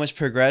so much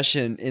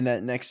progression in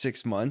that next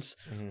 6 months.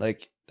 Mhm.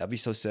 Like that'd be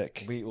so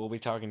sick. We'll be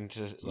talking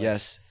to like,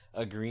 Yes.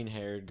 a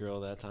green-haired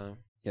girl that time.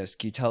 Yes.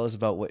 Can you tell us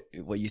about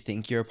what you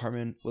think your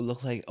apartment would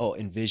look like? Oh,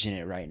 envision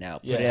it right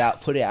now. Yeah.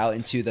 Put it out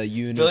into the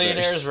universe.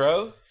 Billionaires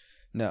Row?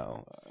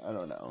 No, I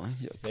don't know.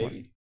 Yeah, come on.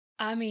 Maybe.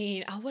 I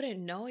mean, I wouldn't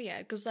know yet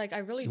because like I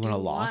really You do want a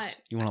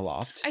loft? You want a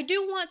loft? I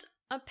do want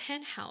a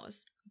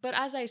penthouse, but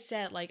as I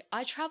said, like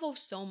I travel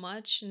so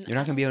much, and You're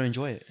not gonna be able to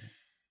enjoy it,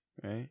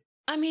 right?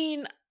 I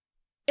mean,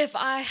 if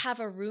I have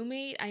a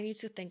roommate, I need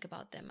to think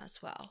about them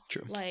as well.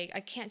 True. Like I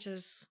can't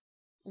just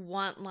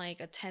want like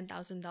a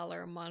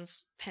 $10,000 a month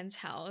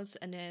penthouse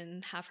and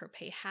then have her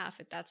pay half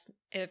if that's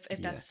Yeah.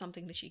 that's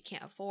something that she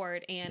can't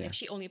afford, and Yeah. if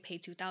she only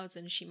paid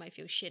 2,000, she might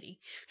feel shitty.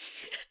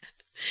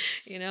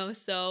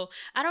 So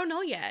I don't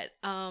know yet.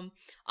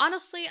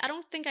 Honestly, I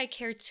don't think I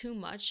care too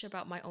much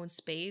about my own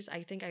space.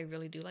 I think I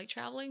really do like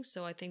traveling,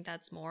 so I think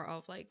that's more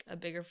of like a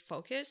bigger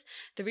focus.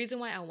 The reason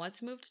why I want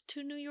to move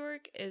to New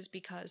York is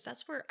because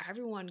that's where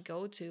everyone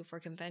go to for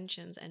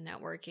conventions and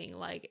networking.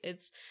 Like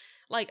it's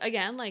like,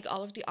 again, like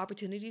all of the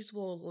opportunities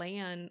will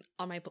land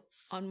on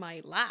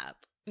my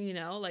lap.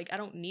 Like I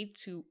don't need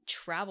to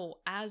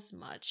travel as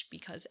much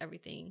because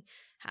everything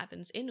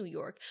happens in New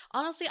York.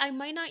 Honestly, I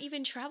might not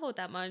even travel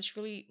that much,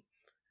 really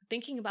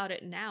thinking about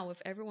it now,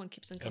 if everyone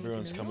keeps on coming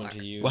Everyone's to New coming York.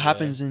 to you. What yeah.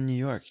 happens in New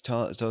York?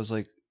 Tell us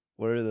like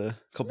what are the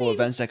couple mean,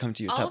 events that come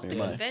to your All top of of the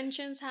your mind?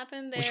 conventions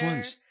happen there. Which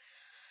ones?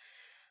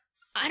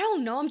 I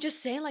don't know. I'm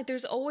just saying, like,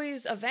 there's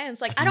always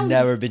events. Like, I I've don't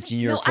never been to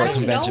New York for I a don't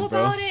convention, know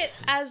bro. about it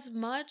as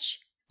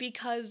much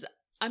because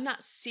I'm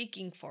not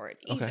seeking for it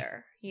Okay.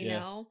 either. You Yeah.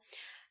 know,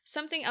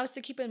 something else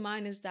to keep in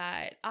mind is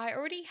that I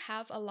already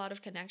have a lot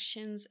of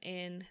connections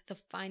in the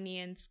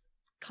finance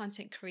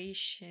content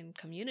creation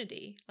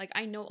community. Like,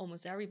 I know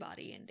almost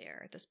everybody in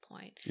there at this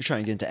point. You're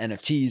trying to get into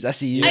NFTs. I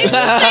see you.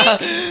 I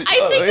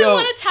think Yo, I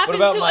want to tap what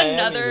about into Miami,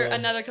 another though?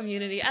 another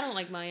community. I don't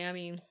like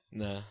Miami.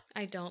 No.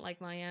 I don't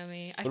like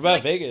Miami. I What feel about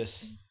like,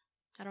 Vegas?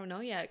 I don't know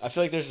yet. I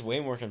feel like there's way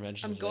more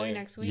conventions. I'm going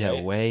there. next week. Yeah,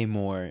 Right? way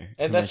more.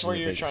 And that's where conventions in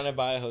you're Vegas. trying to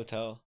buy a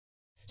hotel.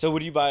 So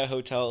would you buy a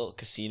hotel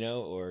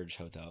casino or just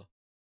hotel?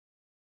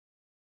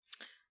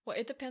 Well,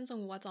 it depends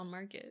on what's on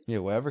market. Yeah,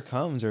 whatever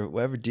comes or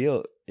whatever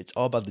deal, it's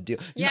all about the deal.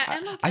 You Yeah,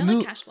 know, and I like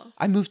moved. cash flow.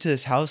 I moved to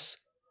this house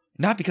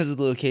not because of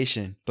the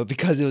location, but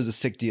because it was a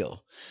sick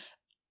deal.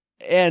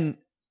 And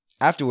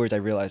afterwards, I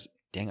realized,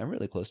 dang, I'm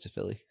really close to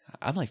Philly.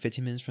 I'm like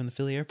 15 minutes from the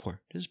Philly airport.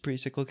 This is a pretty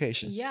sick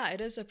location. Yeah,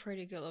 it is a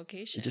pretty good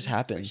location. It just for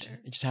happened. sure.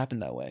 It just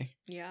happened that way.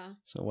 Yeah.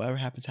 So whatever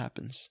happens,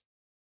 happens.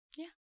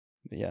 Yeah.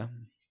 But yeah.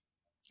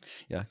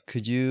 Yeah.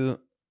 Could you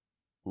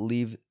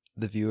leave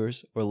the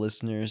viewers or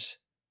listeners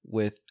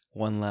with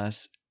one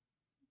last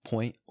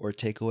point or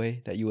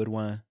takeaway that you would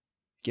want to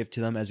give to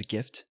them as a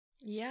gift?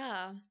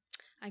 Yeah.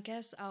 I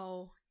guess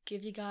I'll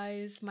give you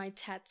guys my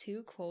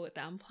tattoo quote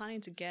that I'm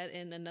planning to get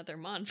in another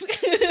month,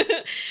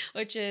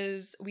 which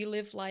is, we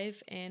live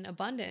life in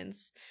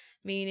abundance,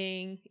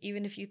 meaning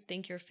even if you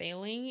think you're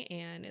failing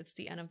and it's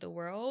the end of the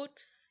world,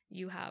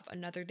 you have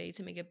another day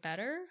to make it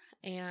better.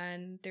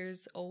 And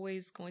there's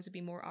always going to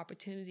be more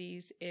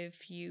opportunities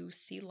if you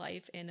see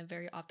life in a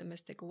very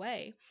optimistic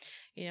way.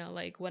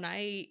 Like when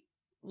I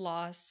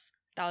lost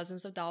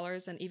thousands of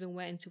dollars and even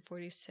went into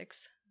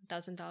 46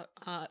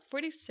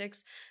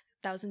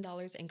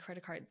 $46,000 in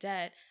credit card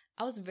debt,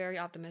 I was very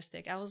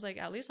optimistic. I was like,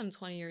 at least I'm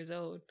 20 years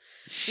old.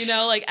 You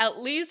know, like at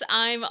least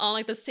I'm on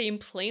like the same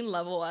plane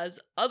level as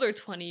other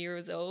 20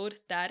 years old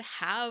that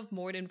have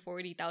more than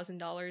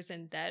 $40,000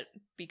 in debt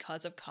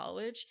because of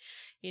college.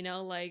 You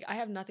know, like I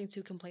have nothing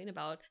to complain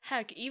about.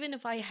 Heck, even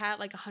if I had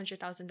like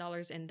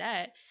 $100,000 in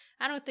debt,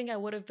 I don't think I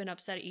would have been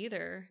upset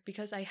either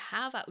because I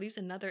have at least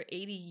another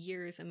 80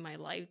 years in my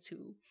life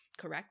to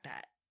correct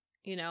that,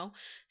 you know?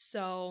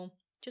 So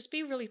just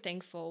be really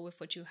thankful with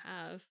what you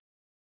have.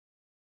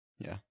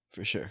 Yeah,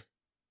 for sure.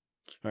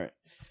 All right.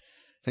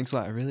 Thanks a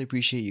lot. I really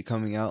appreciate you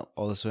coming out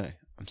all this way.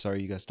 I'm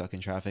sorry you got stuck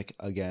in traffic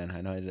again. I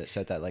know I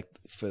said that like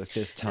for the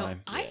 5th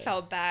time. No, I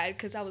felt bad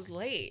because I was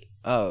late.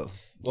 Oh.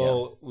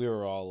 Well, we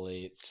were all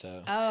late,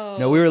 so. Oh.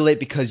 No, we were late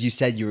because you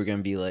said you were going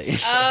to be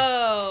late.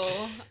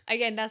 Oh.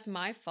 Again, that's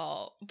my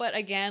fault. But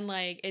again,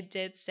 like it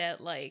did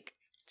set like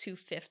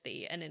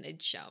 2:50 and then it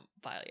jumped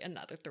by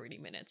another 30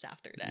 minutes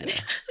after that. Yeah.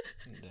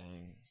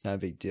 Dang. Not a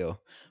big deal.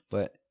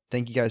 But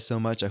thank you guys so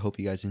much. I hope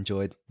you guys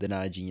enjoyed the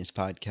Not a Genius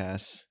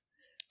podcast.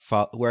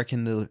 Where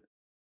can the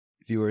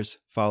viewers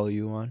follow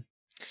you on?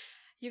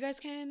 You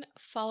guys can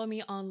follow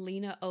me on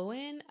Lena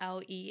Oeun,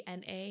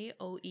 LenaOeun,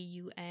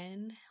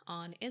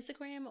 on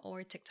Instagram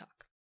or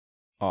TikTok.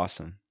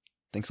 Awesome.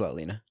 Thanks a lot,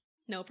 Lena.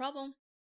 No problem.